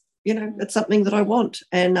 it's something that I want.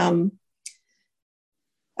 And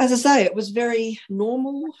as I say, it was very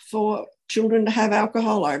normal for children to have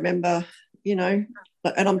alcohol. I remember, and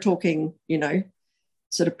I'm talking,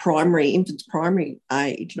 sort of infants primary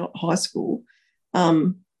age, not high school,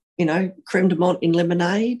 creme de menthe in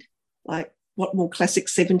lemonade. Like, what more classic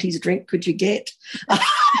 70s drink could you get?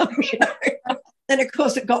 Then, of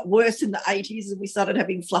course, it got worse in the 80s and we started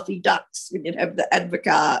having fluffy ducks when you'd have the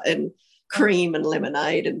Advocaat and cream and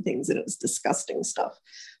lemonade and things, and it was disgusting stuff.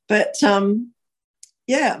 But, my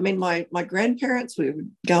grandparents, we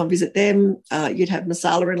would go and visit them. You'd have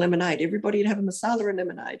masala and lemonade. Everybody would have a masala and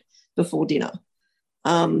lemonade before dinner.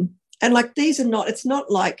 And like, it's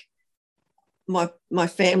not like my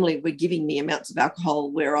family were giving me amounts of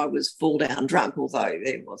alcohol where I was full down drunk, although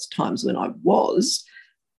there was times when I was.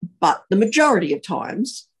 But the majority of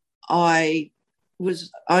times I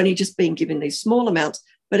was only just being given these small amounts,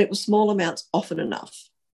 but it was small amounts often enough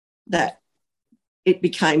that it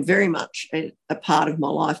became very much a part of my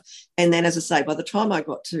life. And then, as I say, by the time I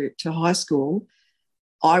got to high school,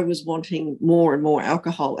 I was wanting more and more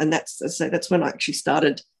alcohol. And that's when I actually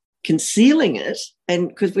started concealing it. And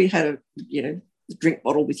because we had a drink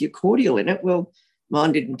bottle with your cordial in it, well,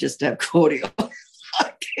 mine didn't just have cordial.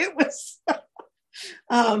 It was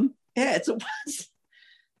it was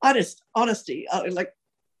honesty. Look,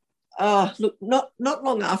 not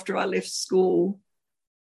long after I left school,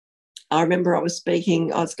 I remember I was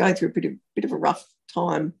going through a bit of a rough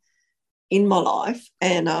time in my life,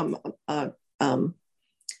 and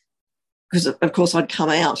because of course I'd come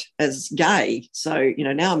out as gay, so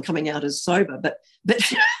now I'm coming out as sober, but but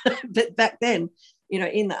back then,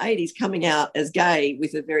 in the 80s, coming out as gay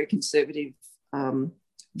with a very conservative,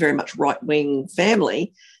 very much right-wing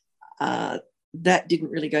family, that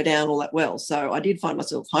didn't really go down all that well. So I did find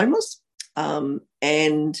myself homeless, and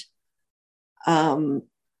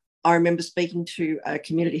I remember speaking to a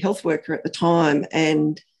community health worker at the time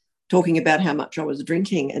and talking about how much I was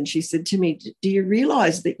drinking, and she said to me, do you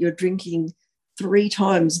realise that you're drinking 3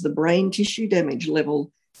 times the brain tissue damage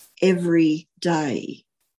level every day?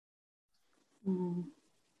 Wow.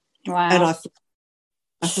 And I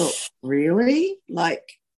thought, really?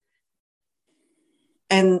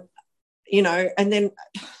 And then,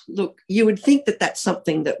 look, you would think that that's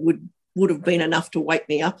something that would have been enough to wake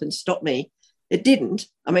me up and stop me. It didn't.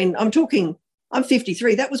 I mean, I'm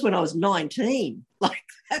 53. That was when I was 19.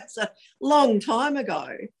 That's a long time ago.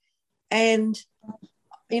 And,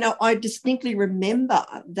 I distinctly remember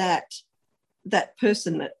that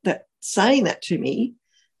person that saying that to me.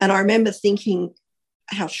 And I remember thinking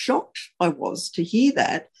how shocked I was to hear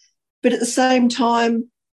that. But at the same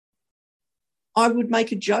time, I would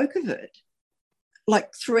make a joke of it.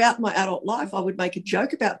 Like, throughout my adult life, I would make a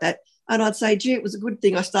joke about that. And I'd say, gee, it was a good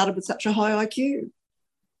thing I started with such a high IQ,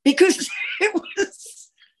 because it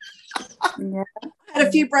was, I had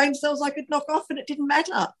a few brain cells I could knock off and it didn't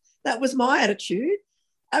matter. That was my attitude.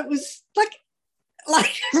 It was like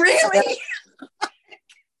really?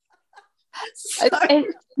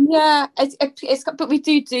 But we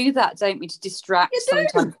do that, don't we, to distract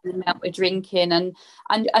sometimes from the amount we're drinking, and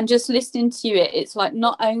just listening to it, it's like,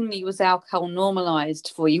 not only was alcohol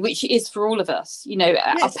normalized for you, which it is for all of us,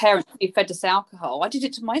 our parents who fed us alcohol. I did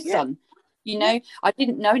it to my son. I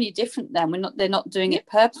didn't know any different then. They're not doing it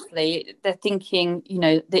purposely. They're thinking,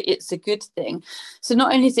 that it's a good thing. So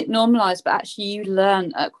not only is it normalized, but actually you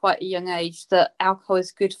learn at quite a young age that alcohol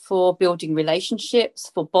is good for building relationships,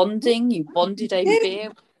 for bonding. You bonded over beer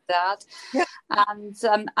with Dad. And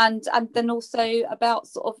then also about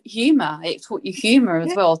sort of humor. It taught you humor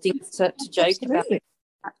as well, things to joke about,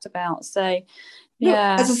 act about. So as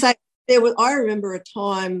I say, I remember a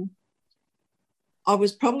time I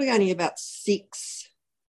was probably only about 6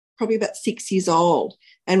 years old,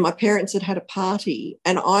 and my parents had a party,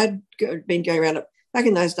 and I'd been going around. Back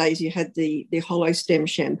in those days, you had the hollow stem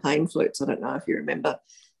champagne flutes. I don't know if you remember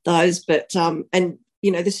those, but the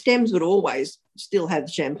stems would always still have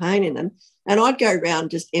the champagne in them, and I'd go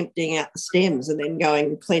around just emptying out the stems and then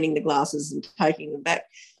going cleaning the glasses and taking them back,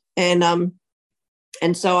 and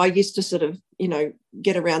so I used to sort of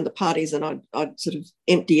get around the parties, and I'd sort of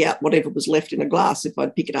empty out whatever was left in a glass if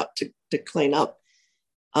I'd pick it up to clean up,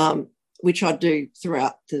 which I'd do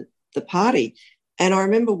throughout the party. And I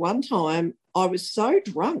remember one time I was so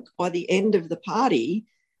drunk by the end of the party,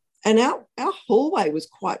 and our hallway was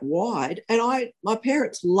quite wide, and my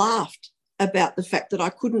parents laughed about the fact that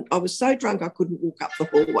I was so drunk I couldn't walk up the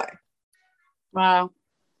hallway. Wow.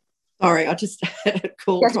 Sorry, I just had a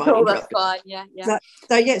call Yes, trying cool, to that's interrupt. fine. Yeah, yeah.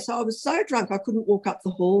 So I was so drunk I couldn't walk up the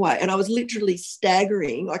hallway, and I was literally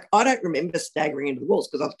staggering. Like, I don't remember staggering into the walls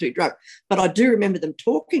because I was too drunk, but I do remember them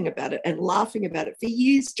talking about it and laughing about it for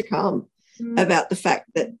years to come, about the fact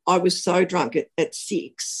that I was so drunk at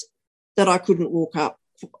 6 that I couldn't walk up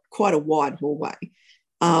quite a wide hallway.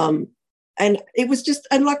 And it was just,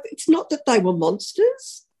 and like, it's not that they were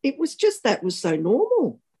monsters. It was just that was so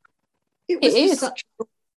normal. It was just such a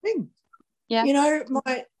thing. Yeah. You know,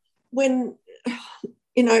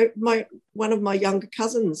 one of my younger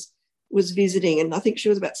cousins was visiting, and I think she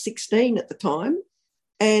was about 16 at the time,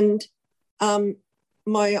 and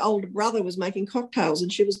my older brother was making cocktails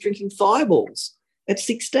and she was drinking Fireballs at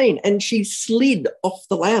 16, and she slid off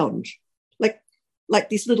the lounge like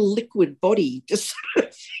this little liquid body, just kind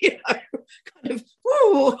of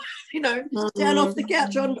down off the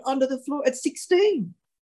couch onto the floor at 16.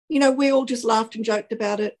 We all just laughed and joked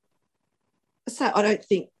about it. So I don't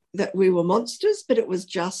think that we were monsters, but that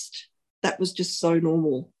was just so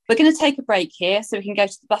normal. We're going to take a break here so we can go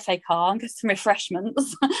to the buffet car and get some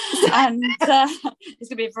refreshments. And it's going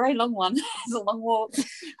to be a very long one. It's a long walk.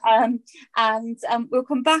 And we'll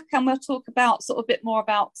come back and we'll talk about a bit more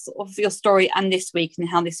about sort of your story and this week and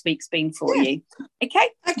how this week's been for you. Okay?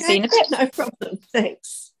 See you in a bit. No problem.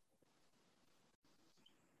 Thanks.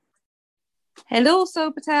 Hello,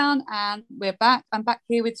 Sobertown, and we're back. I'm back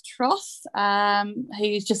here with Tros,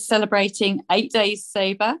 who's just celebrating 8 days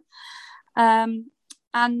sober.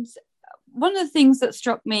 And one of the things that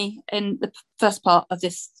struck me in the first part of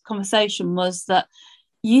this conversation was that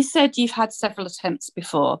you said you've had several attempts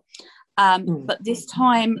before, but this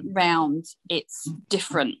time round it's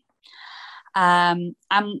different. And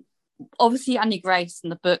obviously Annie Grace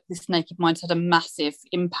and the book This Naked Mind had a massive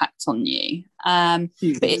impact on you. But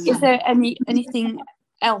is there anything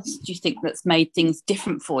else, do you think, that's made things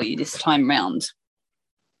different for you this time round?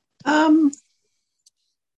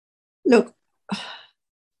 Look,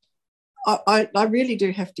 I really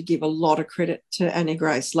do have to give a lot of credit to Annie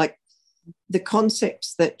Grace. Like, the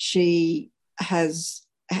concepts that she has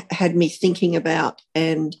had me thinking about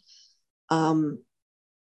and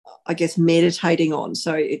I guess meditating on.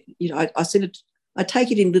 So, I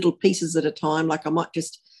take it in little pieces at a time. Like, I might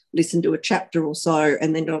just listen to a chapter or so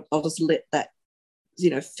and then I'll just let that,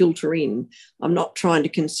 filter in. I'm not trying to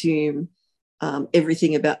consume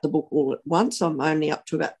everything about the book all at once. I'm only up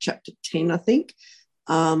to about chapter 10, I think.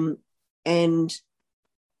 And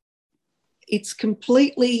it's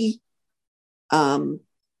completely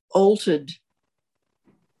altered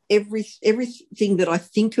everything that I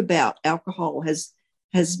think about alcohol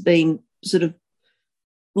has been sort of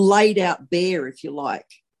laid out bare, if you like,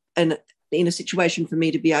 and in a situation for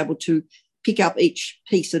me to be able to pick up each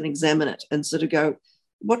piece and examine it and sort of go,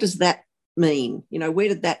 what does that mean? Where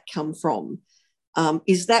did that come from?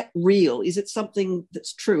 Is that real? Is it something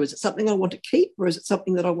that's true? Is it something I want to keep, or is it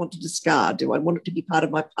something that I want to discard? Do I want it to be part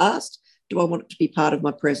of my past? Do I want it to be part of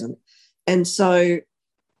my present? And so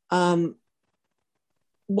one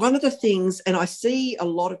of the things, and I see a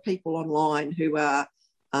lot of people online who are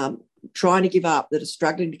trying to give up, that are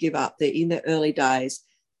struggling to give up, they're in their early days,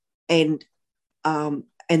 and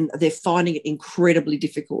they're finding it incredibly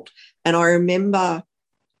difficult. And I remember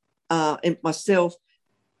myself,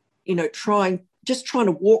 trying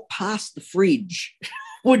to walk past the fridge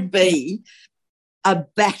would be a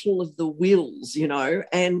battle of the wills,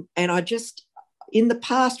 and I just, in the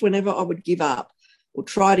past, whenever I would give up or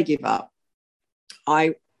try to give up,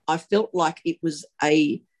 I felt like it was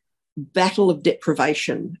a battle of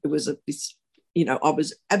deprivation. It was I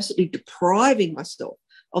was absolutely depriving myself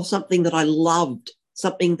of something that I loved,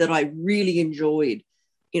 something that I really enjoyed,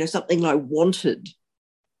 something I wanted.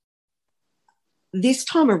 This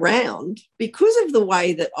time around, because of the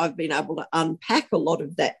way that I've been able to unpack a lot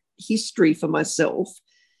of that history for myself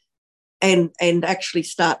and actually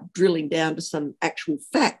start drilling down to some actual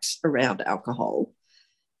facts around alcohol,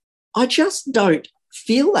 I just don't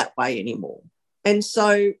feel that way anymore. And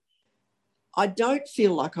so I don't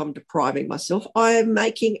feel like I'm depriving myself. I am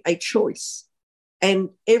making a choice. And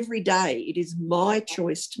every day it is my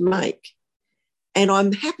choice to make. And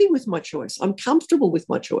I'm happy with my choice. I'm comfortable with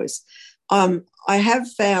my choice. I have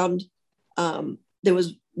found there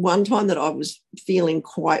was one time that I was feeling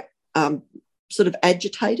quite sort of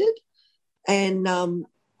agitated, and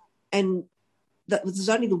that was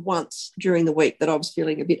only the once during the week that I was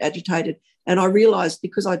feeling a bit agitated. And I realised,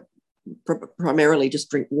 because I primarily just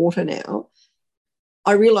drink water now,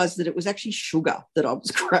 I realised that it was actually sugar that I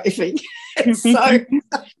was craving. So,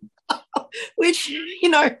 which,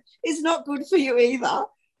 is not good for you either,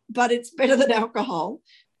 but it's better than alcohol.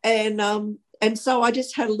 And And so I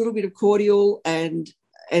just had a little bit of cordial, and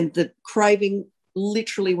the craving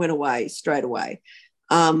literally went away straight away.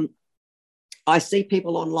 I see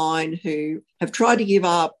people online who have tried to give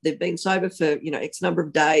up. They've been sober for, X number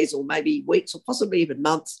of days or maybe weeks or possibly even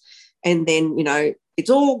months. And then, it's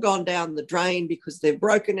all gone down the drain because they've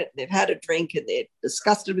broken it, and they've had a drink, and they're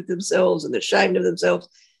disgusted with themselves and they're ashamed of themselves.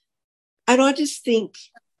 And I just think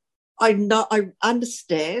I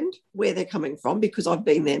understand where they're coming from because I've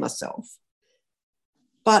been there myself.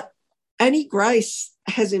 But Annie Grace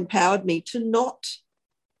has empowered me to not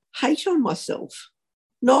hate on myself,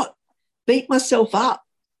 not beat myself up.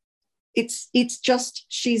 It's just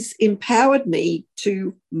she's empowered me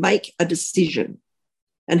to make a decision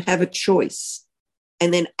and have a choice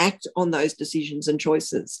and then act on those decisions and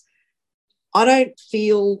choices. I don't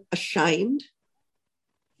feel ashamed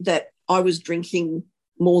that I was drinking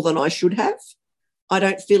more than I should have. I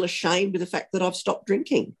don't feel ashamed with the fact that I've stopped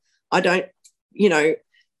drinking. I don't,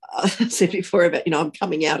 I said before about, I'm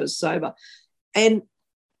coming out as sober. And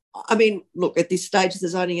I mean, look, at this stage,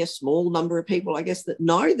 there's only a small number of people, I guess, that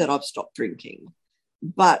know that I've stopped drinking.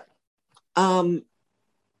 But, so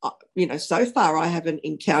far I haven't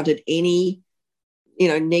encountered any,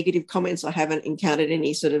 negative comments. I haven't encountered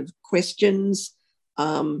any sort of questions.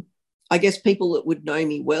 I guess people that would know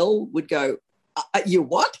me well would go, you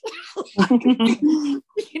what?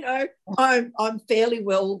 I'm fairly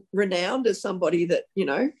well renowned as somebody that,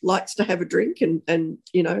 likes to have a drink and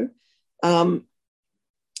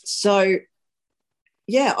so,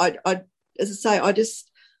 yeah, I as I say,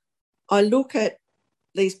 I look at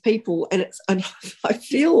these people and I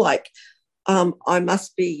feel like I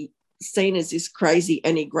must be seen as this crazy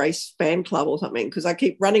Annie Grace fan club or something, because I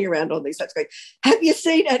keep running around on these sites going, have you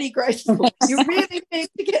seen Annie Grace's book? You really need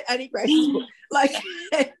to get Annie Grace's book. Like,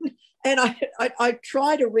 and I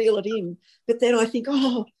try to reel it in, but then I think,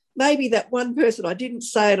 oh, maybe that one person, I didn't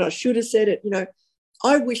say it, I should have said it,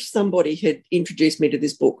 I wish somebody had introduced me to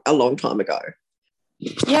this book a long time ago.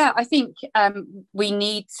 Yeah, I think we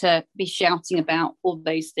need to be shouting about all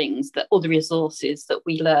those things, all the resources that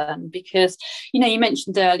we learn, because, you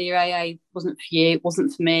mentioned earlier AA wasn't for you, it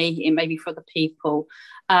wasn't for me, it may be for other people.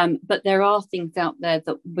 But there are things out there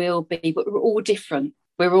that will be, but we're all different.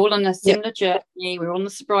 We're all on a similar journey, we're on the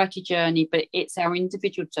sobriety journey, but it's our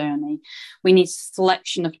individual journey. We need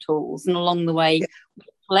selection of tools, and along the way, we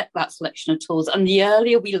collect that selection of tools. And the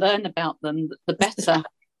earlier we learn about them, the better.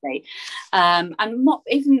 And not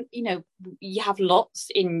even, you have lots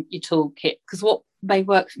in your toolkit, because what may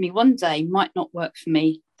work for me one day might not work for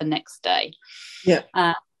me the next day. Yeah.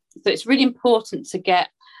 So it's really important to get,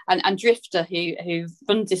 and Drifter, who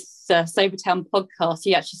runs this Sobertown podcast,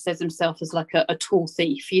 he actually says himself as like a tool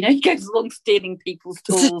thief. He goes along stealing people's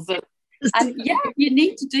tools, and yeah, you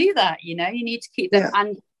need to do that. You need to keep them. Yeah.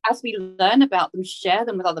 And as we learn about them, share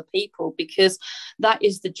them with other people, because that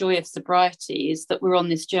is the joy of sobriety, is that we're on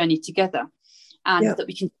this journey together, and that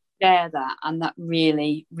we can share that, and that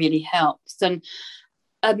really, really helps. And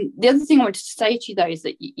the other thing I wanted to say to you, though, is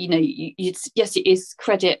that yes, it is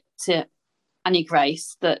credit to Annie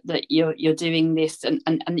Grace that you're doing this and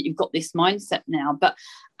that you've got this mindset now, but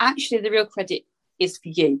actually the real credit is for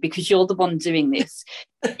you, because you're the one doing this.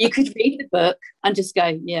 You could read the book and just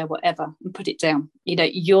go, yeah, whatever, and put it down.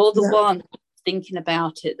 You're the one thinking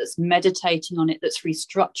about it, that's meditating on it, that's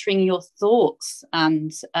restructuring your thoughts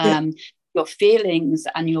and your feelings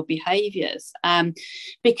and your behaviours.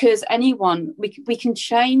 Because we can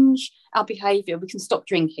change our behaviour. We can stop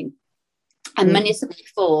drinking. And many of us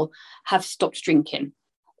before have stopped drinking.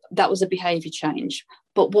 That was a behaviour change.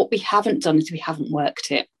 But what we haven't done is we haven't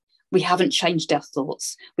worked it. We haven't changed our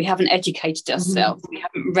thoughts. We haven't educated ourselves. We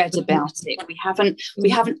haven't read about it. We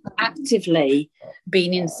haven't actively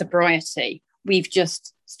been in sobriety. We've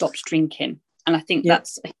just stopped drinking. And I think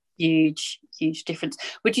that's a huge, huge difference.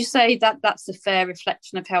 Would you say that that's a fair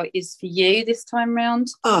reflection of how it is for you this time round?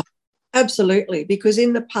 Oh, absolutely. Because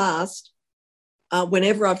in the past,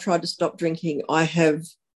 whenever I've tried to stop drinking, I have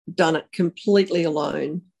done it completely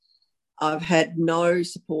alone. I've had no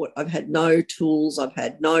support. I've had no tools. I've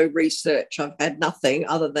had no research. I've had nothing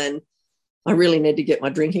other than I really need to get my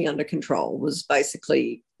drinking under control, was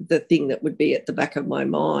basically the thing that would be at the back of my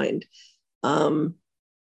mind. And,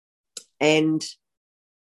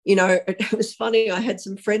 it was funny. I had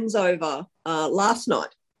some friends over last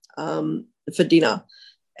night for dinner,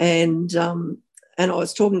 and I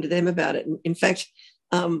was talking to them about it. And in fact,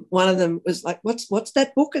 one of them was like, what's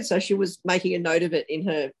that book? And so she was making a note of it in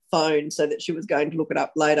her phone so that she was going to look it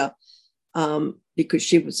up later, because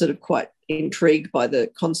she was sort of quite intrigued by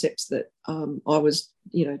the concepts that I was,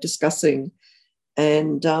 discussing.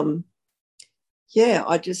 And,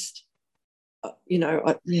 I just, I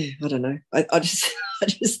don't know. I just I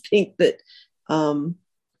just think that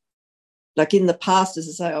like in the past, as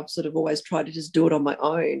I say, I've sort of always tried to just do it on my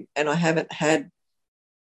own, and I haven't had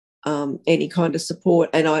any kind of support.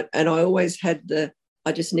 And I always had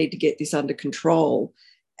I just need to get this under control,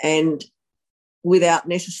 and without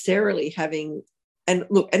necessarily having. And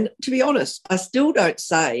look, and to be honest, I still don't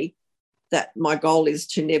say that my goal is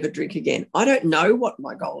to never drink again. I don't know what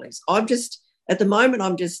my goal is. At the moment,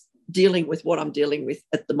 I'm just dealing with what I'm dealing with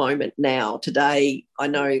at the moment now. Today, I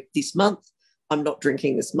know this month, I'm not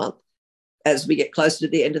drinking this month. As we get closer to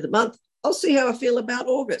the end of the month, I'll see how I feel about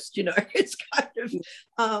August. It's kind of,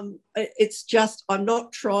 it's just, I'm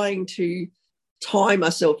not trying to tie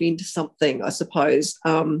myself into something, I suppose,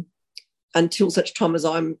 until such time as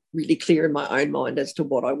I'm really clear in my own mind as to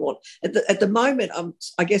what I want. At the moment,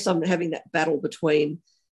 I guess I'm having that battle between,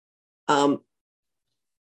 not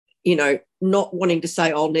wanting to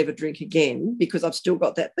say I'll never drink again because I've still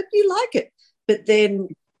got that, but you like it. But then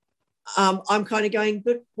I'm kind of going,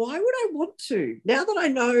 but why would I want to? Now that I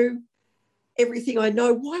know everything I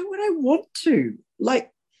know, why would I want to?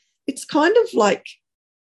 Like, it's kind of like,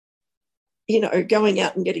 going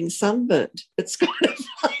out and getting sunburned. It's kind of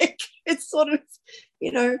like, it's sort of,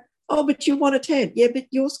 oh, but you want a tan. Yeah, but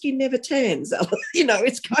your skin never tans.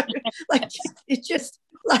 It's kind of like, it's just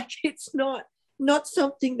like, it's not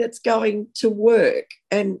something that's going to work,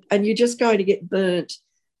 and you're just going to get burnt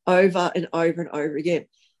over and over and over again.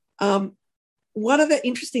 One of the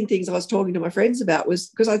interesting things I was talking to my friends about was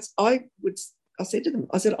because I said to them,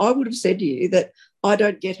 I would have said to you that I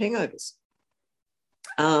don't get hangovers.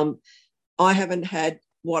 I haven't had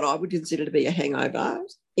what I would consider to be a hangover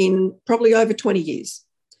in probably over 20 years.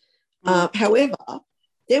 However,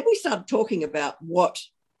 then we started talking about what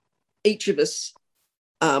each of us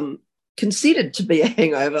considered to be a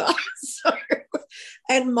hangover.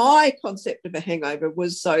 And my concept of a hangover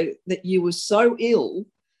was so that you were so ill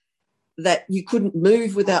that you couldn't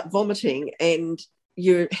move without vomiting, and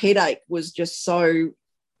your headache was just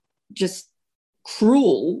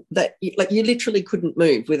cruel that you literally couldn't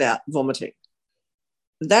move without vomiting.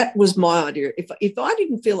 That was my idea. If I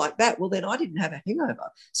didn't feel like that, well, then I didn't have a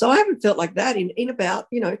hangover. So I haven't felt like that in about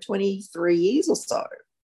 23 years or so.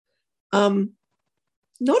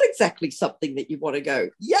 Not exactly something that you want to go,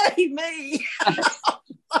 yay me.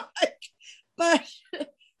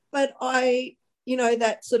 but I,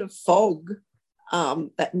 that sort of fog,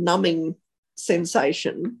 that numbing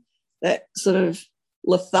sensation, that sort of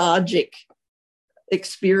lethargic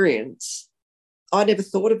experience, I never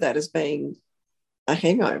thought of that as being a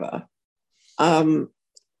hangover. Now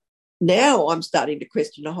I'm starting to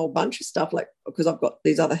question a whole bunch of stuff, like, because I've got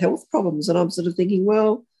these other health problems, and I'm sort of thinking,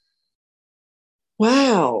 well,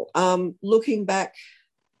 wow, looking back,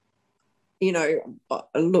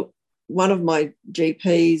 look, one of my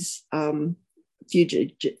GPs, few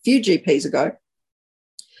GPs ago,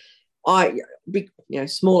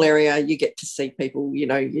 small area, you get to see people,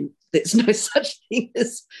 there's no such thing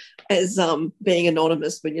as being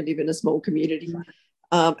anonymous when you live in a small community.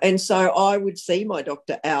 And so I would see my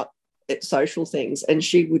doctor out at social things, and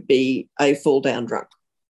she would be a fall down drunk.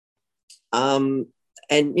 And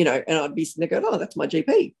I'd be sitting there going, oh, that's my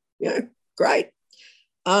GP, great.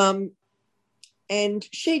 And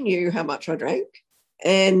she knew how much I drank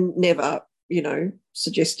and never,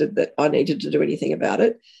 suggested that I needed to do anything about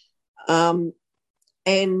it.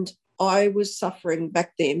 And I was suffering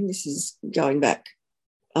back then, this is going back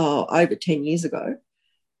over 10 years ago,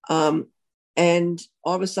 and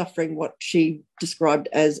I was suffering what she described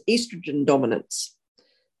as estrogen dominance.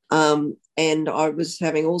 And I was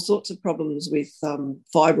having all sorts of problems with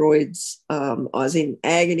fibroids. I was in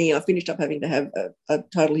agony. I finished up having to have a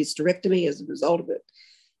total hysterectomy as a result of it.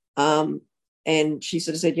 And she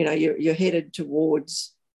sort of said, you're headed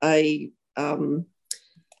towards a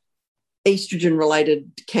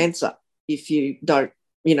estrogen-related cancer if you don't,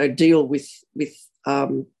 deal with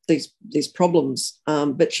these problems.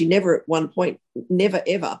 But she never at one point, never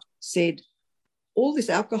ever said, all this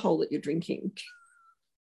alcohol that you're drinking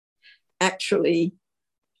actually,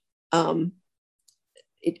 I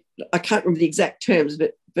can't remember the exact terms,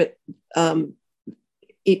 but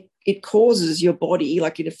it causes your body,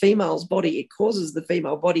 like in a female's body, it causes the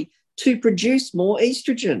female body to produce more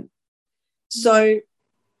estrogen. So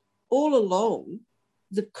all along,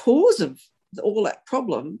 the cause of all that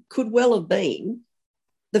problem could well have been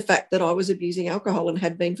the fact that I was abusing alcohol and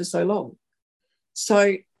had been for so long.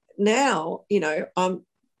 So now, I'm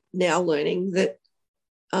now learning that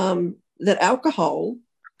that alcohol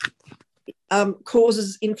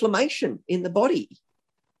causes inflammation in the body.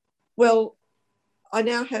 Well, I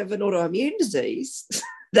now have an autoimmune disease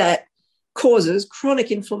that causes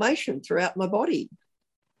chronic inflammation throughout my body.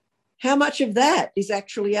 How much of that is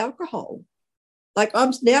actually alcohol? Like,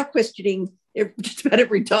 I'm now questioning just about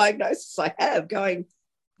every diagnosis I have, going,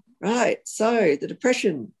 right, so the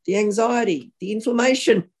depression, the anxiety, the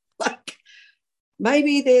inflammation, like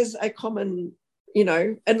maybe there's a common,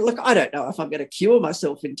 and look, I don't know if I'm going to cure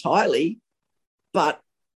myself entirely, but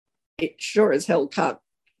it sure as hell can't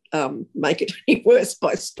make it any worse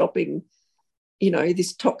by stopping,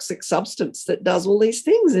 this toxic substance that does all these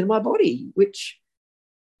things in my body, which,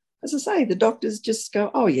 as I say, the doctors just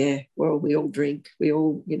go, oh, yeah, well, we all drink, we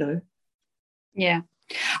all, Yeah.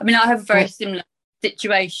 I mean, I have a very similar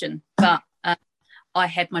situation, but I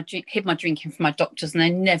hid my drinking from my doctors, and they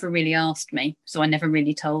never really asked me, so I never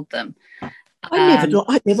really told them.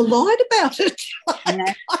 I never lied about it.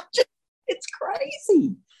 It's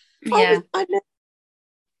crazy. Yeah. I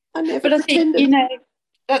never but pretended. I think,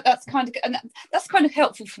 that's kind of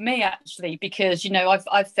helpful for me, actually, because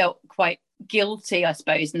I've felt quite guilty, I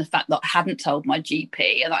suppose, in the fact that I hadn't told my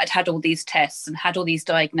GP, and I'd had all these tests and had all these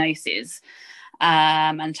diagnoses,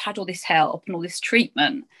 and had all this help and all this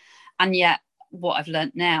treatment, and yet what I've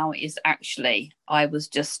learned now is actually I was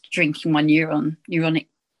just drinking my neuron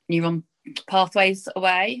pathways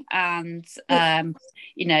away, and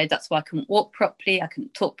that's why I couldn't walk properly, I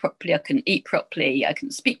couldn't talk properly, I couldn't eat properly, I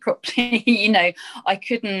couldn't speak properly. I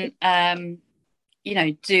couldn't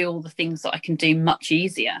do all the things that I can do much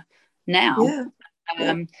easier now.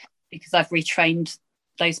 Because I've retrained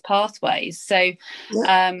those pathways. So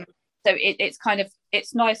it's kind of,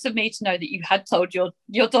 it's nice of me to know that you had told your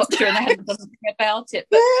doctor and they hadn't done something about it.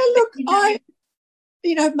 But,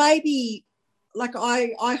 maybe, like,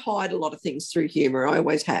 I hide a lot of things through humour. I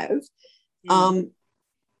always have.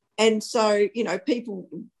 And so, people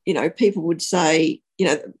would say,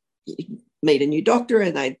 meet a new doctor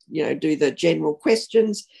and they, do the general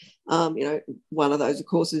questions. One of those, of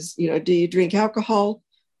course, is, do you drink alcohol?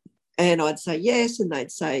 And I'd say yes. And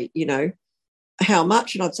they'd say, how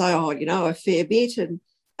much? And I'd say, a fair bit.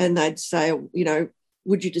 And they'd say,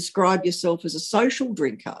 would you describe yourself as a social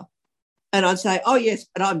drinker? And I'd say, oh, yes,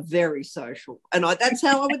 but I'm very social. And that's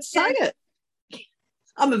how I would say it.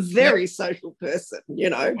 I'm a very social person,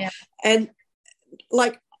 And,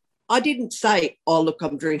 like, I didn't say, oh, look,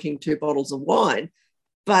 I'm drinking 2 bottles of wine,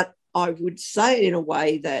 but I would say it in a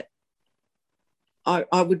way that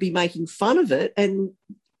I would be making fun of it. And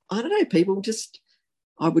I don't know, people just,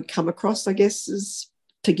 I would come across, I guess, as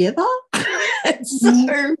together. And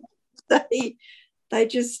so they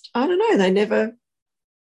just, I don't know, they never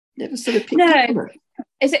sort of picked up on it.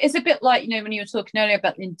 It's a bit like, when you were talking earlier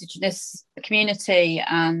about the Indigenous community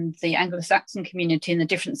and the Anglo-Saxon community and the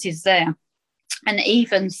differences there. And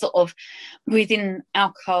even sort of within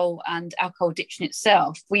alcohol and alcohol addiction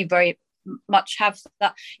itself, we very much have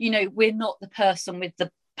that, we're not the person with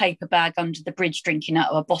the paper bag under the bridge drinking out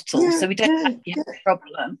of a bottle, so we don't actually have a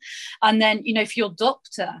problem. And then, for your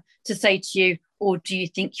doctor to say to you, or do you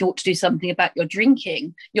think you ought to do something about your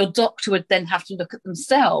drinking, your doctor would then have to look at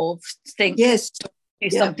themselves to think, yes, do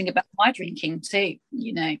something about my drinking too,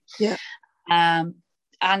 and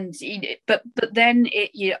but then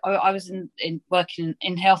I was in working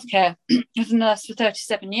in healthcare as a nurse for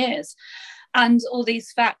 37 years, and all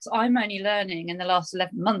these facts I'm only learning in the last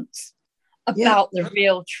 11 months about the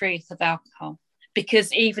real truth of alcohol,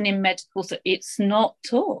 because even in medical, it's not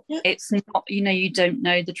taught. It's not, you don't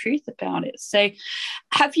know the truth about it. So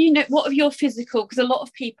have what are your physical, because a lot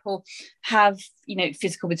of people have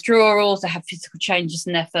physical withdrawals, they have physical changes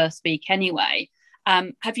in their first week anyway.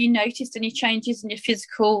 Have you noticed any changes in your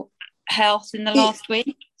physical health in the last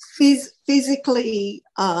week? Physically,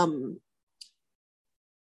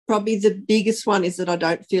 probably the biggest one is that I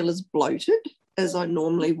don't feel as bloated as I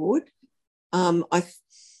normally would. I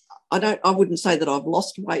wouldn't say that I've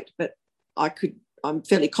lost weight, but I'm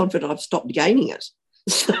fairly confident I've stopped gaining it.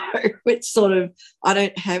 So it's sort of, I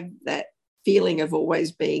don't have that feeling of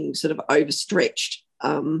always being sort of overstretched.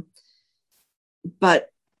 But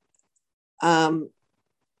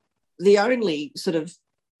the only sort of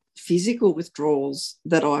physical withdrawals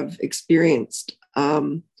that I've experienced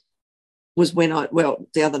was when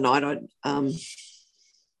the other night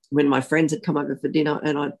when my friends had come over for dinner,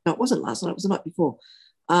 and no, it wasn't last night, it was the night before,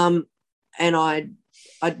 and I'd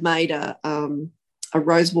made a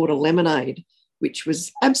rosewater lemonade, which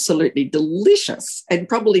was absolutely delicious, and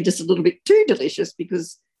probably just a little bit too delicious,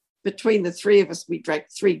 because between the three of us we drank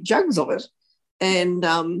 3 jugs of it, and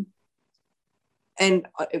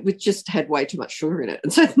it just had way too much sugar in it.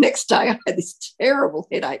 And so the next day I had this terrible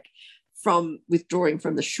headache from withdrawing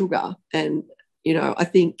from the sugar. And I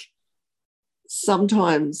think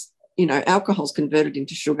sometimes alcohol's converted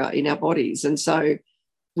into sugar in our bodies. And so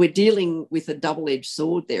we're dealing with a double-edged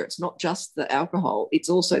sword there. It's not just the alcohol, it's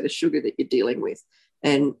also the sugar that you're dealing with.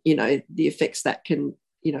 And, the effects that can,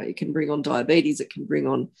 it can bring on diabetes, it can bring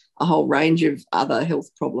on a whole range of other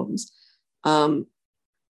health problems.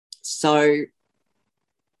 So,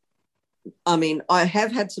 I mean, I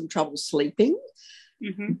have had some trouble sleeping,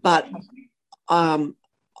 but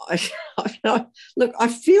look, I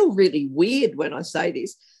feel really weird when I say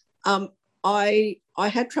this. I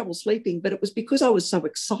had trouble sleeping, but it was because I was so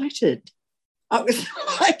excited. I was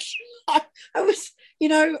like, I was,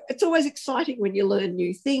 it's always exciting when you learn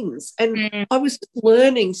new things. And I was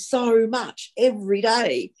learning so much every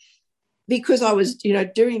day because I was,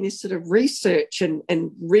 doing this sort of research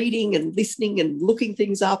and reading and listening and looking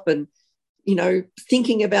things up and,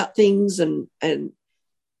 thinking about things. And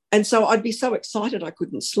so I'd be so excited I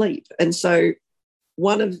couldn't sleep. And so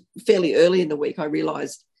fairly early in the week, I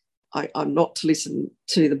realised I'm not to listen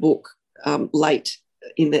to the book late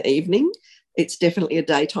in the evening. It's definitely a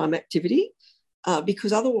daytime activity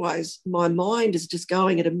because otherwise my mind is just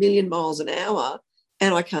going at 1,000,000 miles an hour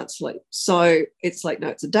and I can't sleep. So it's like, no,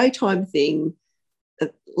 it's a daytime thing.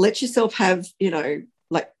 Let yourself have,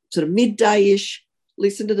 like sort of midday-ish,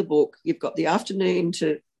 listen to the book. You've got the afternoon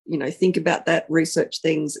to, think about that, research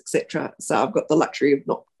things, etc. So I've got the luxury of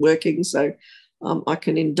not working, so I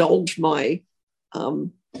can indulge my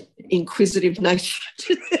inquisitive nature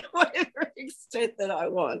to whatever extent that I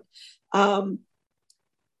want.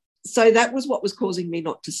 So that was what was causing me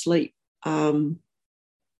not to sleep.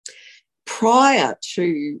 Prior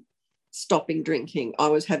to stopping drinking, I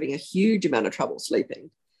was having a huge amount of trouble sleeping,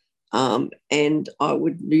 and I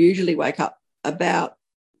would usually wake up about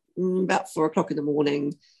 4 o'clock in the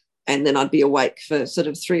morning, and then I'd be awake for sort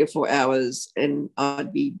of 3 or 4 hours, and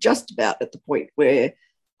I'd be just about at the point where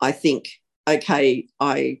I think, okay,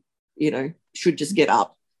 I, should just get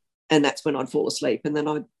up, and that's when I'd fall asleep, and then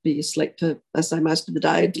I'd be asleep for, I say, most of the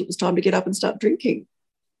day until it was time to get up and start drinking.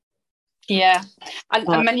 Yeah, and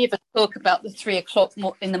many of us talk about the 3 o'clock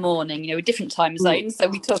in the morning, with different time zones. So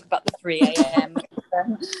we talk about the 3 a.m.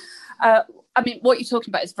 I mean, what you're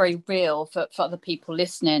talking about is very real for other people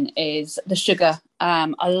listening, is the sugar.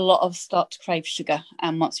 A lot of us start to crave sugar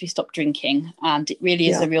once we stop drinking, and it really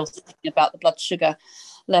is a real thing about the blood sugar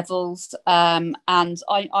levels. And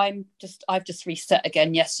I've just reset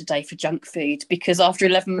again yesterday for junk food, because after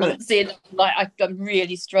 11 months in, I'm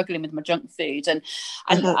really struggling with my junk food,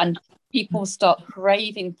 and people start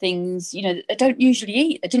craving things, they don't usually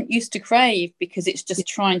eat, they didn't used to crave, because it's just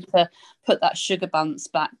trying to put that sugar balance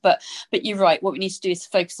back. But you're right, what we need to do is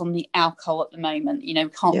focus on the alcohol at the moment. We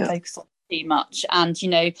can't focus on too much. And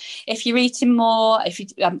if you're eating more,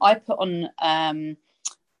 I put on a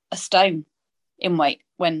stone in weight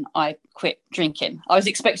when I quit drinking. I was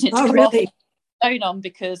expecting it to come off stone on,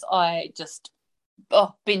 because I just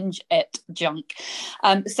binge at junk.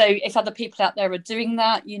 So if other people out there are doing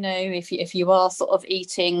that, if you are sort of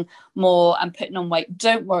eating more and putting on weight,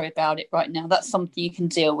 don't worry about it right now. That's something you can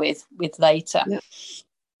deal with later.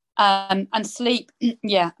 And sleep,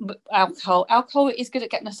 alcohol is good at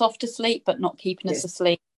getting us off to sleep, but not keeping us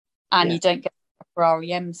asleep, and you don't get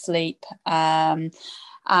REM sleep. But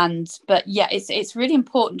it's really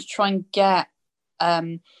important to try and get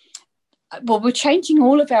we're changing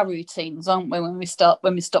all of our routines, aren't we, when we stop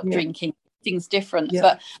drinking? Things different.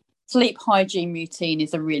 But sleep hygiene routine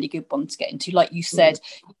is a really good one to get into. Like you said,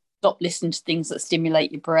 stop listening to things that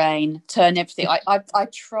stimulate your brain, turn everything. I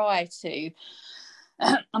try to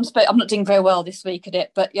I'm not doing very well this week at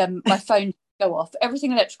it, but my phone go off,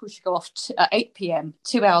 everything electrical should go off at 8 p.m,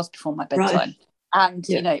 2 hours before my bedtime. And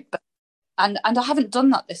and I haven't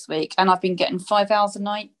done that this week, and I've been getting 5 hours a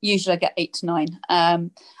night. Usually I get 8 to 9,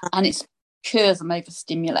 and it's because I'm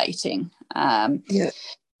overstimulating.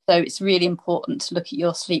 So it's really important to look at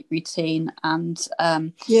your sleep routine. And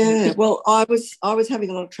well, I was having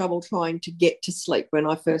a lot of trouble trying to get to sleep when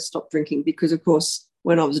I first stopped drinking, because of course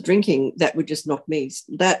when I was drinking, that would just knock me,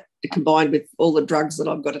 that combined with all the drugs that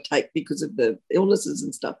I've got to take because of the illnesses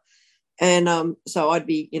and stuff. And so I'd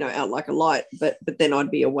be, out like a light, but then I'd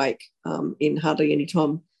be awake in hardly any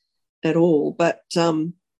time at all. But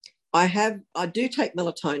I do take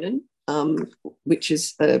melatonin, which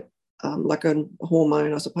is like a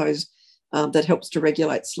hormone, I suppose, that helps to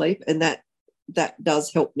regulate sleep, and that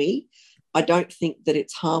does help me. I don't think that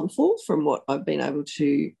it's harmful from what I've been able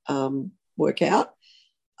to work out.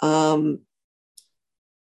 And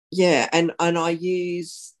I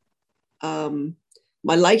use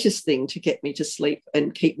my latest thing to get me to sleep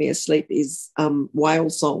and keep me asleep is whale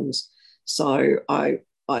songs. So I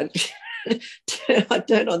turn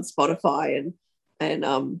on Spotify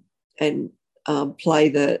and play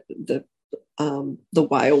the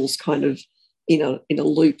whales kind of in a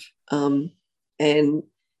loop. And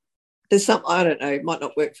there's some, I don't know, it might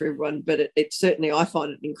not work for everyone, but it certainly, I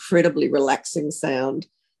find it an incredibly relaxing sound.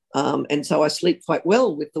 And so I sleep quite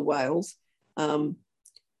well with the whales.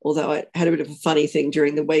 Although I had a bit of a funny thing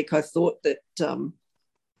during the week. I thought that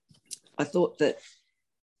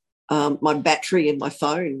my battery in my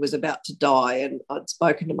phone was about to die, and I'd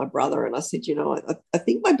spoken to my brother and I said, I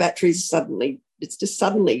think my battery's suddenly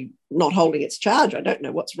not holding its charge. I don't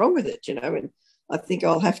know what's wrong with it, and I think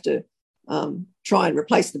I'll have to try and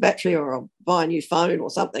replace the battery, or I'll buy a new phone or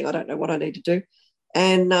something. I don't know what I need to do.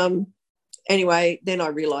 And anyway, then I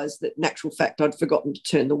realised that in actual fact I'd forgotten to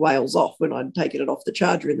turn the whales off when I'd taken it off the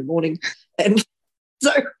charger in the morning. And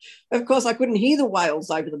so, of course, I couldn't hear the whales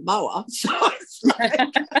over the mower. So it's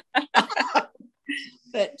like,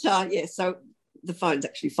 but so the phone's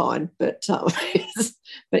actually fine. But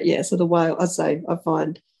yeah, so the whale, I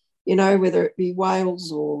find, whether it be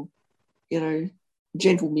whales or,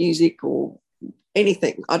 gentle music or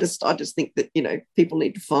anything, I just think that, people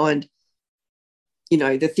need to find,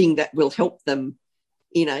 the thing that will help them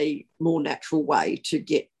in a more natural way to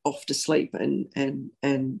get off to sleep and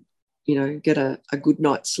get a good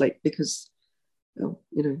night's sleep, because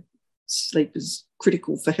sleep is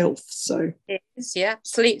critical for health. So it is, yeah.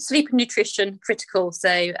 Sleep and nutrition critical. So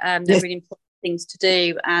they're yes. really important things to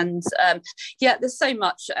do. And there's so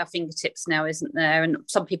much at our fingertips now, isn't there? And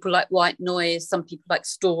some people like white noise, some people like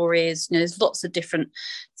stories. There's lots of different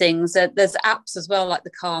things. There's apps as well, like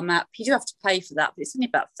the Calm app. You do have to pay for that, but it's only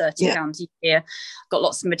about £30 a year. Got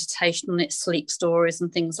lots of meditation on it, sleep stories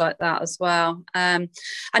and things like that as well. And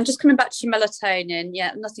just coming back to melatonin,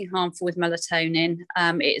 nothing harmful with melatonin.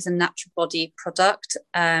 It is a natural body product.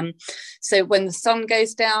 So when the sun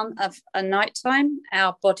goes down at night time,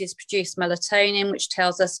 our bodies produce melatonin, which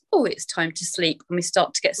tells us, it's time to sleep, and we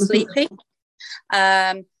start to get sleepy.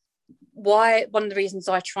 One of the reasons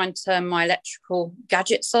I try and turn my electrical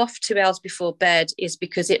gadgets off 2 hours before bed is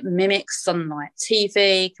because it mimics sunlight.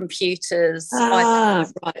 TV, computers,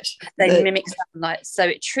 iPads, right. They mimic sunlight, so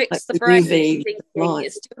it tricks the brain into thinking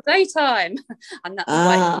it's still daytime, and that's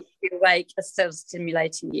why you feel awake, instead of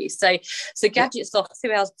stimulating you. So gadgets off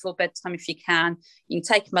 2 hours before bedtime if you can. You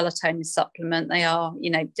can take a melatonin supplement. They are,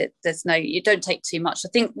 you don't take too much. I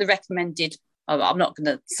think the recommended, I'm not going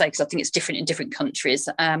to say because I think it's different in different countries.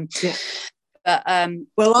 My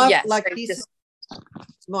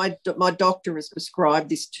doctor has prescribed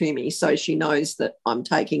this to me, so she knows that I'm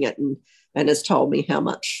taking it and has told me how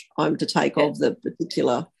much I'm to take of the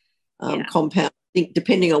particular compound. I think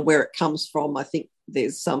depending on where it comes from, I think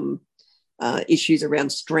there's some issues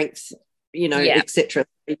around strength, etc.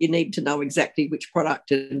 You need to know exactly which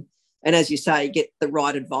product and as you say, get the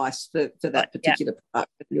right advice for that particular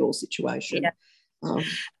product in your situation.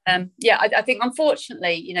 I think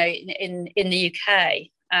unfortunately, in the UK,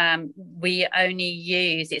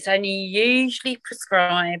 it's only usually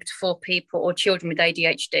prescribed for people or children with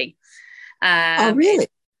ADHD. Oh, really?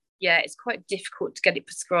 It's quite difficult to get it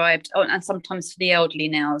prescribed, and sometimes for the elderly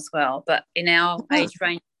now as well. But in our age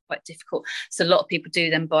range, quite difficult. So a lot of people do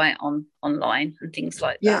then buy it online and things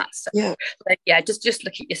like that. So just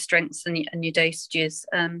look at your strengths and your dosages.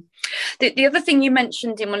 The other thing you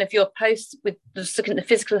mentioned in one of your posts with looking at the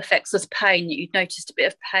physical effects was pain. You'd noticed a bit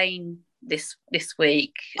of pain this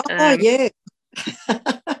week. That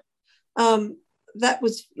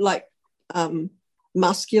was like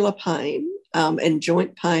muscular pain and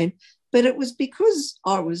joint pain, but it was because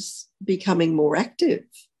I was becoming more active.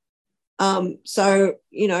 So,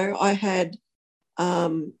 I had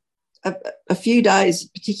a few days,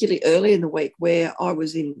 particularly early in the week, where I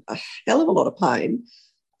was in a hell of a lot of pain.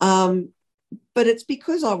 But it's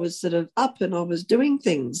because I was sort of up and I was doing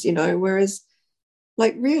things, whereas,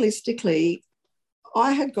 like, realistically,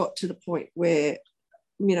 I had got to the point where,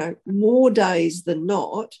 more days than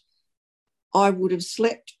not, I would have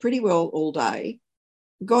slept pretty well all day,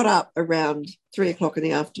 got up around 3 o'clock in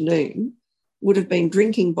the afternoon, would have been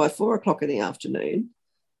drinking by 4 o'clock in the afternoon,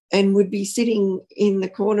 and would be sitting in the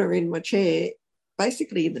corner in my chair,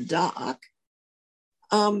 basically in the dark,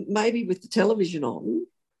 maybe with the television on.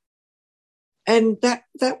 And that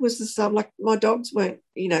was the sum. Like, my dogs weren't,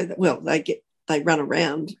 they run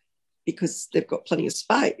around because they've got plenty of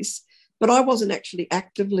space, but I wasn't actually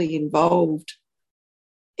actively involved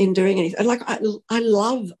in doing anything. And like, I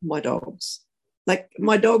love my dogs. Like,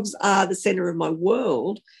 my dogs are the centre of my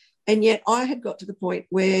world. And yet I had got to the point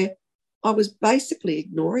where I was basically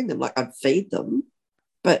ignoring them. Like, I'd feed them,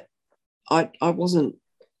 but I wasn't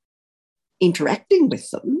interacting with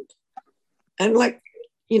them. And, like,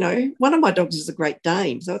 you know, one of my dogs is a Great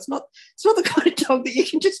Dane, so it's not the kind of dog that you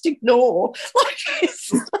can just ignore.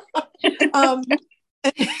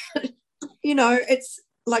 You know, it's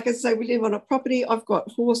like I say, we live on a property. I've got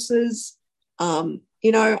horses. You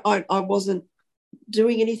know, I wasn't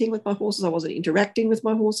doing anything with my horses. I wasn't interacting with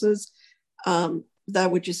my horses. They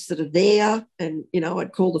were just sort of there, and, you know,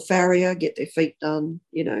 I'd call the farrier, get their feet done.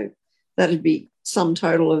 You know, that'd be some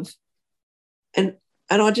total of, and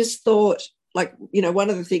I just thought, like, you know, one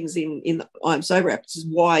of the things in the I'm Sober app is,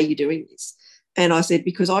 why are you doing this? And I said,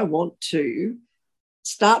 because I want to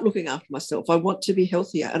start looking after myself. I want to be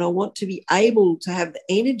healthier, and I want to be able to have the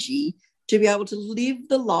energy to be able to live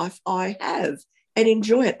the life I have and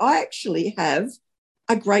enjoy it. I actually have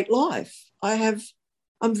a great life.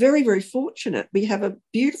 I'm very, very fortunate. We have a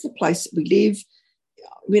beautiful place that we live.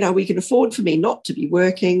 You know, we can afford for me not to be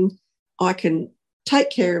working. I can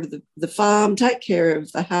take care of the farm, take care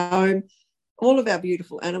of the home, all of our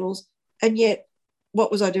beautiful animals. And yet,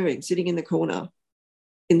 what was I doing? Sitting in the corner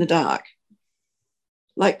in the dark.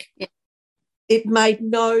 Like, it made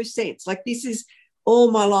no sense. Like, this is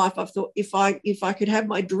all my life. I've thought, if I could have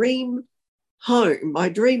my dream home, my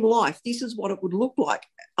dream life, this is what it would look like.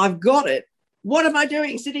 I've got it. What am I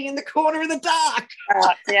doing sitting in the corner in the dark?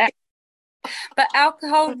 Yeah. But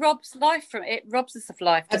alcohol robs us of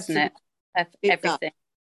life, doesn't it? Of everything. Does.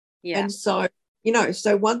 Yeah. And so, you know,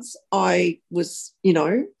 so once I was, you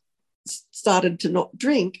know, started to not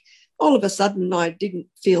drink, all of a sudden I didn't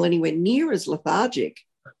feel anywhere near as lethargic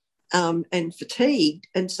and fatigued.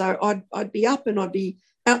 And so I'd be up and I'd be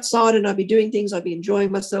outside and I'd be doing things. I'd be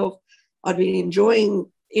enjoying myself. I'd be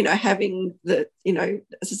enjoying, you know, having the, you know,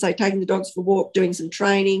 as I say, taking the dogs for a walk, doing some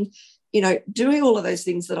training, you know, doing all of those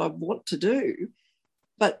things that I want to do.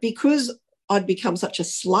 But because I'd become such a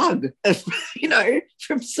slug, you know,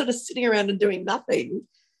 from sort of sitting around and doing nothing,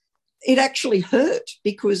 it actually hurt,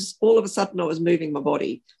 because all of a sudden I was moving my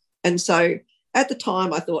body. And so at the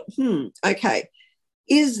time I thought, okay,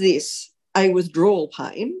 is this a withdrawal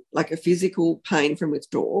pain, like a physical pain from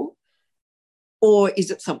withdrawal, or is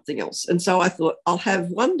it something else? And so I thought, I'll have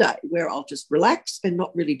one day where I'll just relax and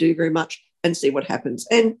not really do very much and see what happens.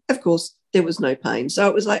 And, of course, there was no pain. So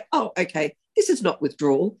it was like, oh, okay, this is not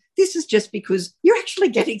withdrawal. This is just because you're actually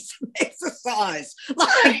getting some exercise.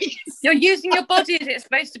 Like, you're using your body as it's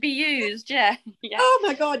supposed to be used. Yeah. Oh,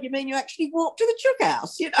 my God, you mean you actually walk to the chook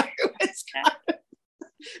house, you know? It's kind of...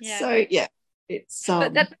 So, yeah, it's...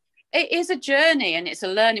 But it is a journey, and it's a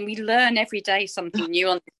learning. We learn every day something new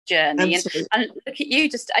on this journey. And look at you,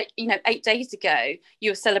 just, you know, 8 days ago,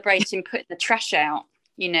 you were celebrating putting the trash out,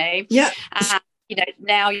 you know. Yeah. You know,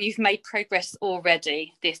 now you've made progress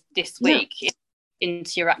already this week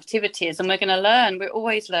into your activities, and we're going to learn. We're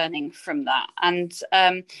always learning from that. And,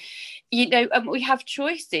 you know, we have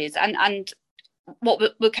choices. And what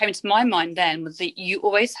came to my mind then was that you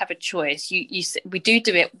always have a choice. We do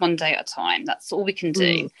it one day at a time. That's all we can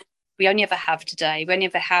do. We only ever have today. We only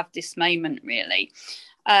ever have this moment, really.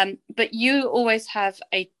 But you always have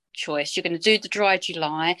a choice. You're going to do the Dry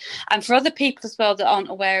July. And for other people as well that aren't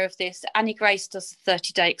aware of this, Annie Grace does a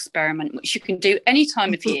 30-day experiment, which you can do any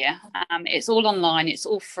time of year. It's all online. It's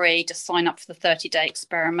all free. Just sign up for the 30-day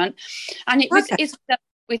experiment. And it's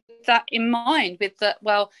with that in mind, with that,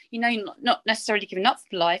 well, you know, you're not necessarily giving up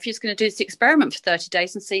life. You're just going to do this experiment for 30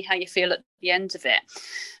 days and see how you feel at the end of it.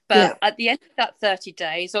 But at the end of that 30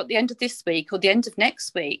 days, or at the end of this week, or the end of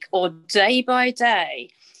next week, or day by day,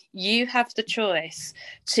 you have the choice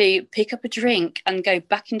to pick up a drink and go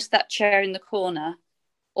back into that chair in the corner,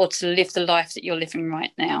 or to live the life that you're living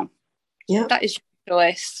right now. Yeah, that is your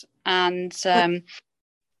choice. And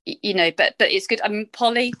you know, but it's good. I mean,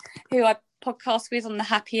 Polly, who I podcast with on the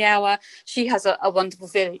Happy Hour, she has a wonderful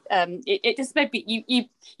video. It just maybe you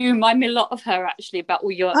remind me a lot of her, actually, about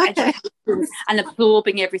all your education and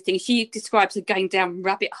absorbing everything. She describes her going down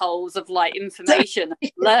rabbit holes of like information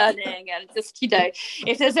and learning, and just, you know,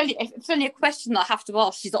 if it's only a question that I have to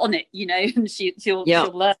ask, she's on it, you know, and she'll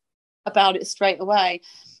learn about it straight away.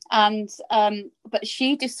 And but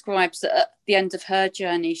she describes that at the end of her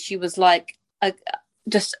journey, she was like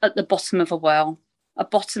just at the bottom of a well. A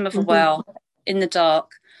well in the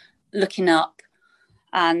dark, looking up,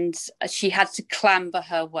 and she had to clamber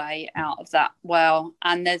her way out of that well,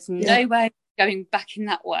 and there's no way going back in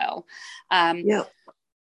that well.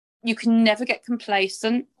 You can never get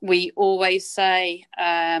complacent. We always say,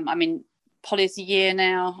 I mean, Polly's a year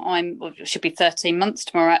now. It should be 13 months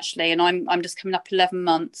tomorrow, actually, and I'm just coming up 11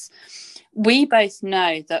 months. We both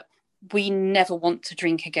know that we never want to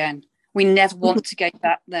drink again. We never want to go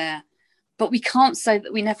back there. But we can't say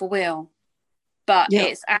that we never will. But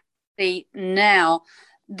it's actually now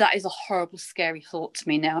that is a horrible, scary thought to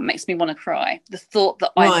me now. It makes me want to cry. The thought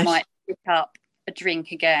that Right. I might pick up a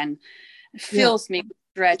drink again fills me with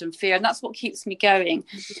dread and fear, and that's what keeps me going.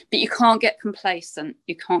 But you can't get complacent.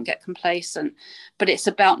 But it's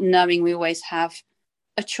about knowing we always have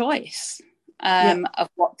a choice of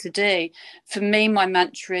what to do. For me, my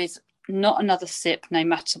mantra is not another sip, no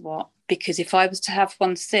matter what, because if I was to have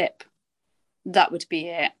one sip, that would be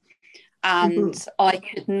it. And I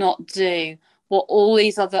could not do what all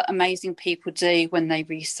these other amazing people do when they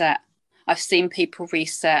reset. I've seen people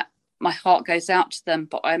reset. My heart goes out to them,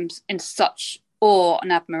 but I'm in such awe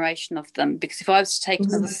and admiration of them, because if I was to take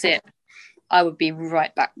another sip, I would be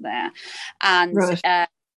right back there. And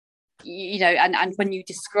you know, and when you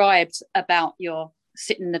described about your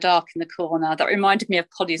sitting in the dark in the corner, that reminded me of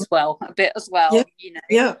Polly's well a bit as well. You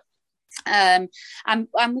know, and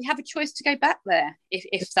we have a choice to go back there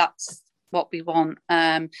if that's what we want.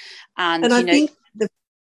 And I think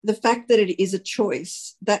the fact that it is a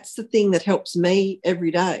choice, that's the thing that helps me every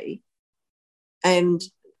day. And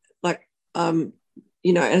like,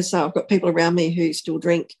 you know, and so I've got people around me who still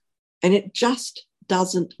drink, and it just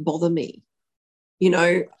doesn't bother me. You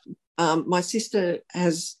know, my sister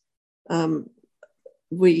has,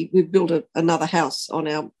 we built another house on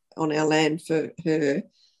our land for her,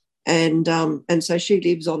 and so she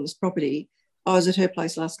lives on this property. I was at her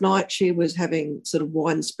place last night. She was having sort of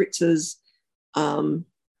wine spritzers, and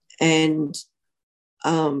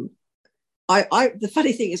the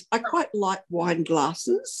funny thing is I quite like wine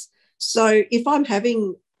glasses. So if I'm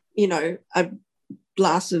having, you know, a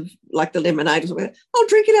glass of like the lemonade or something, I'll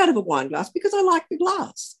drink it out of a wine glass because I like the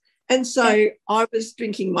glass. And so I was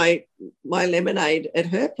drinking my lemonade at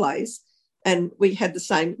her place, and we had the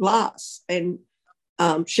same glass. And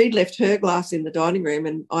she'd left her glass in the dining room,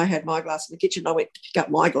 and I had my glass in the kitchen. I went to pick up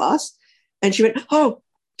my glass, and she went, "Oh,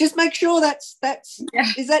 just make sure that's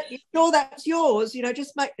is that sure that's yours? You know,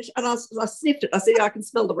 just make." And I sniffed it. I said, "I can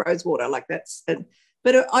smell the rose water, like that's."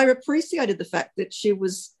 But I appreciated the fact that she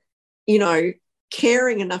was, you know,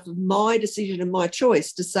 caring enough of my decision and my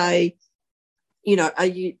choice to say, you know, are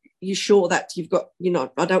you sure that you've got, you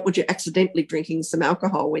know, I don't want you accidentally drinking some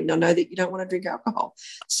alcohol when I know that you don't want to drink alcohol.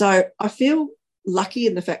 So I feel lucky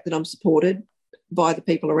in the fact that I'm supported by the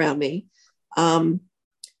people around me.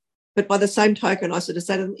 But by the same token, I sort of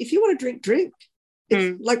say to them, if you want to drink.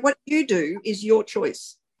 Like what you do is your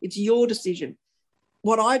choice. It's your decision.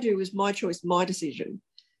 What I do is my choice, my decision.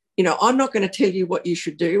 You know, I'm not going to tell you what you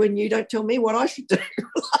should do, and you don't tell me what I should do.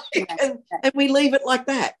 and we leave it like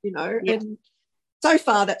that, you know. Yeah. And so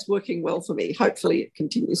far that's working well for me. Hopefully it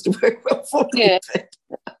continues to work well for me.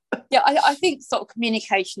 Yeah, I think sort of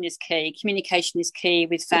communication is key. Communication is key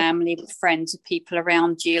with family, with friends, with people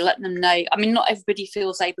around you, letting them know. I mean, not everybody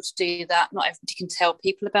feels able to do that. Not everybody can tell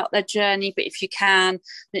people about their journey, but if you can,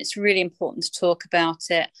 then it's really important to talk about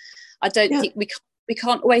it. I don't think we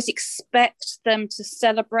can't always expect them to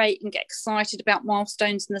celebrate and get excited about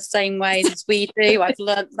milestones in the same way as we do. I've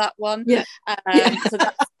learned that one. So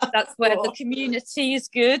that's where the community is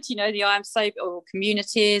good. You know, the I Am Sober or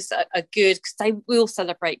communities are good because they will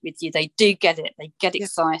celebrate with you. They do get it. They get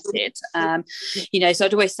excited. You know, so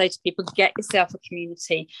I'd always say to people, get yourself a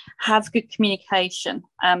community, have good communication.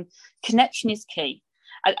 Connection is key.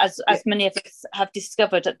 As many of us have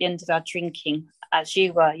discovered at the end of our drinking, as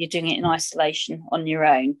you were, you're doing it in isolation on your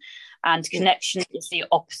own, and connection is the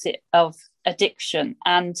opposite of addiction.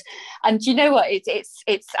 And you know what?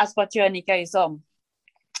 It's as my journey goes on,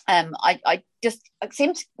 I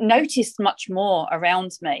seem to notice much more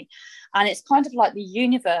around me, and it's kind of like the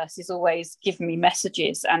universe is always giving me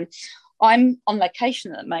messages. And I'm on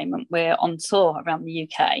location at the moment. We're on tour around the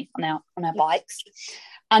UK on our bikes.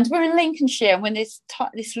 And we're in Lincolnshire, and we're in this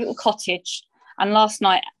little cottage. And last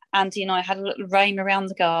night, Andy and I had a little roam around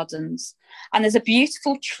the gardens. And there's a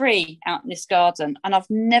beautiful tree out in this garden, and I've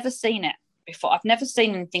never seen it before. I've never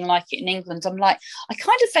seen anything like it in England. I'm like, I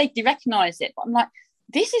kind of vaguely recognise it, but I'm like,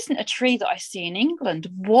 this isn't a tree that I see in England.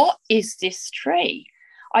 What is this tree?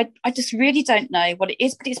 I just really don't know what it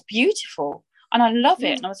is, but it's beautiful. And I love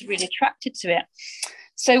it, and I was really attracted to it.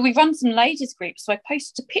 So we run some ladies groups. So I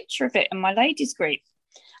posted a picture of it in my ladies group.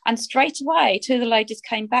 And straight away, two of the ladies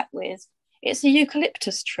came back with, it's a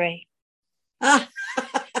eucalyptus tree. And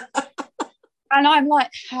I'm like,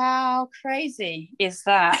 how crazy is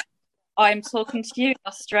that? I'm talking to you in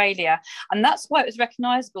Australia. And that's why it was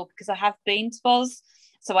recognisable, because I have been to Oz.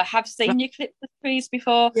 So I have seen eucalyptus trees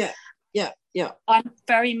before. Yeah. I'm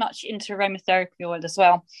very much into aromatherapy oil as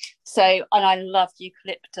well. So, and I love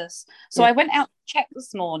eucalyptus. So I went out to check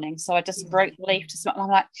this morning. So I just broke the leaf to smell. And I'm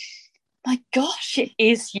like, my gosh, it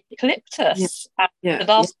is eucalyptus. The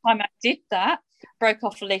last time I did that, broke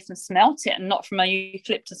off a leaf and smelt it, and not from a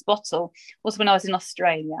eucalyptus bottle, was when I was in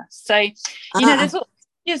Australia. So, you know, there's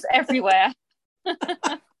just everywhere.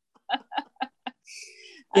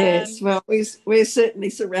 Yes, well, we're certainly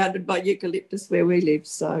surrounded by eucalyptus where we live.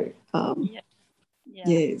 So,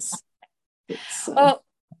 yes. Well,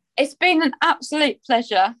 it's been an absolute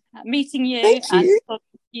pleasure meeting you and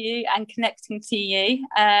talking to you and connecting to you.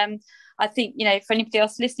 I think, you know, for anybody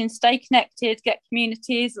else listening, stay connected, get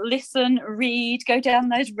communities, listen, read, go down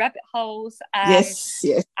those rabbit holes. Yes.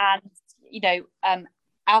 And, you know,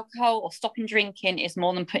 alcohol or stopping drinking is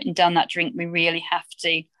more than putting down that drink. We really have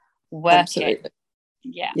to work it.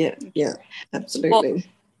 Yeah, absolutely. Well,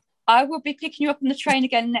 I will be picking you up on the train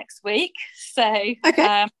again next week. So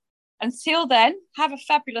until then, have a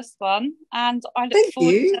fabulous one. And I look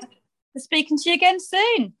forward to speaking to you again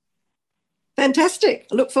soon. Fantastic.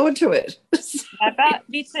 I look forward to it. Bye-bye.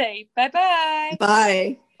 You too. Bye-bye.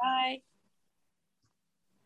 Bye. Bye.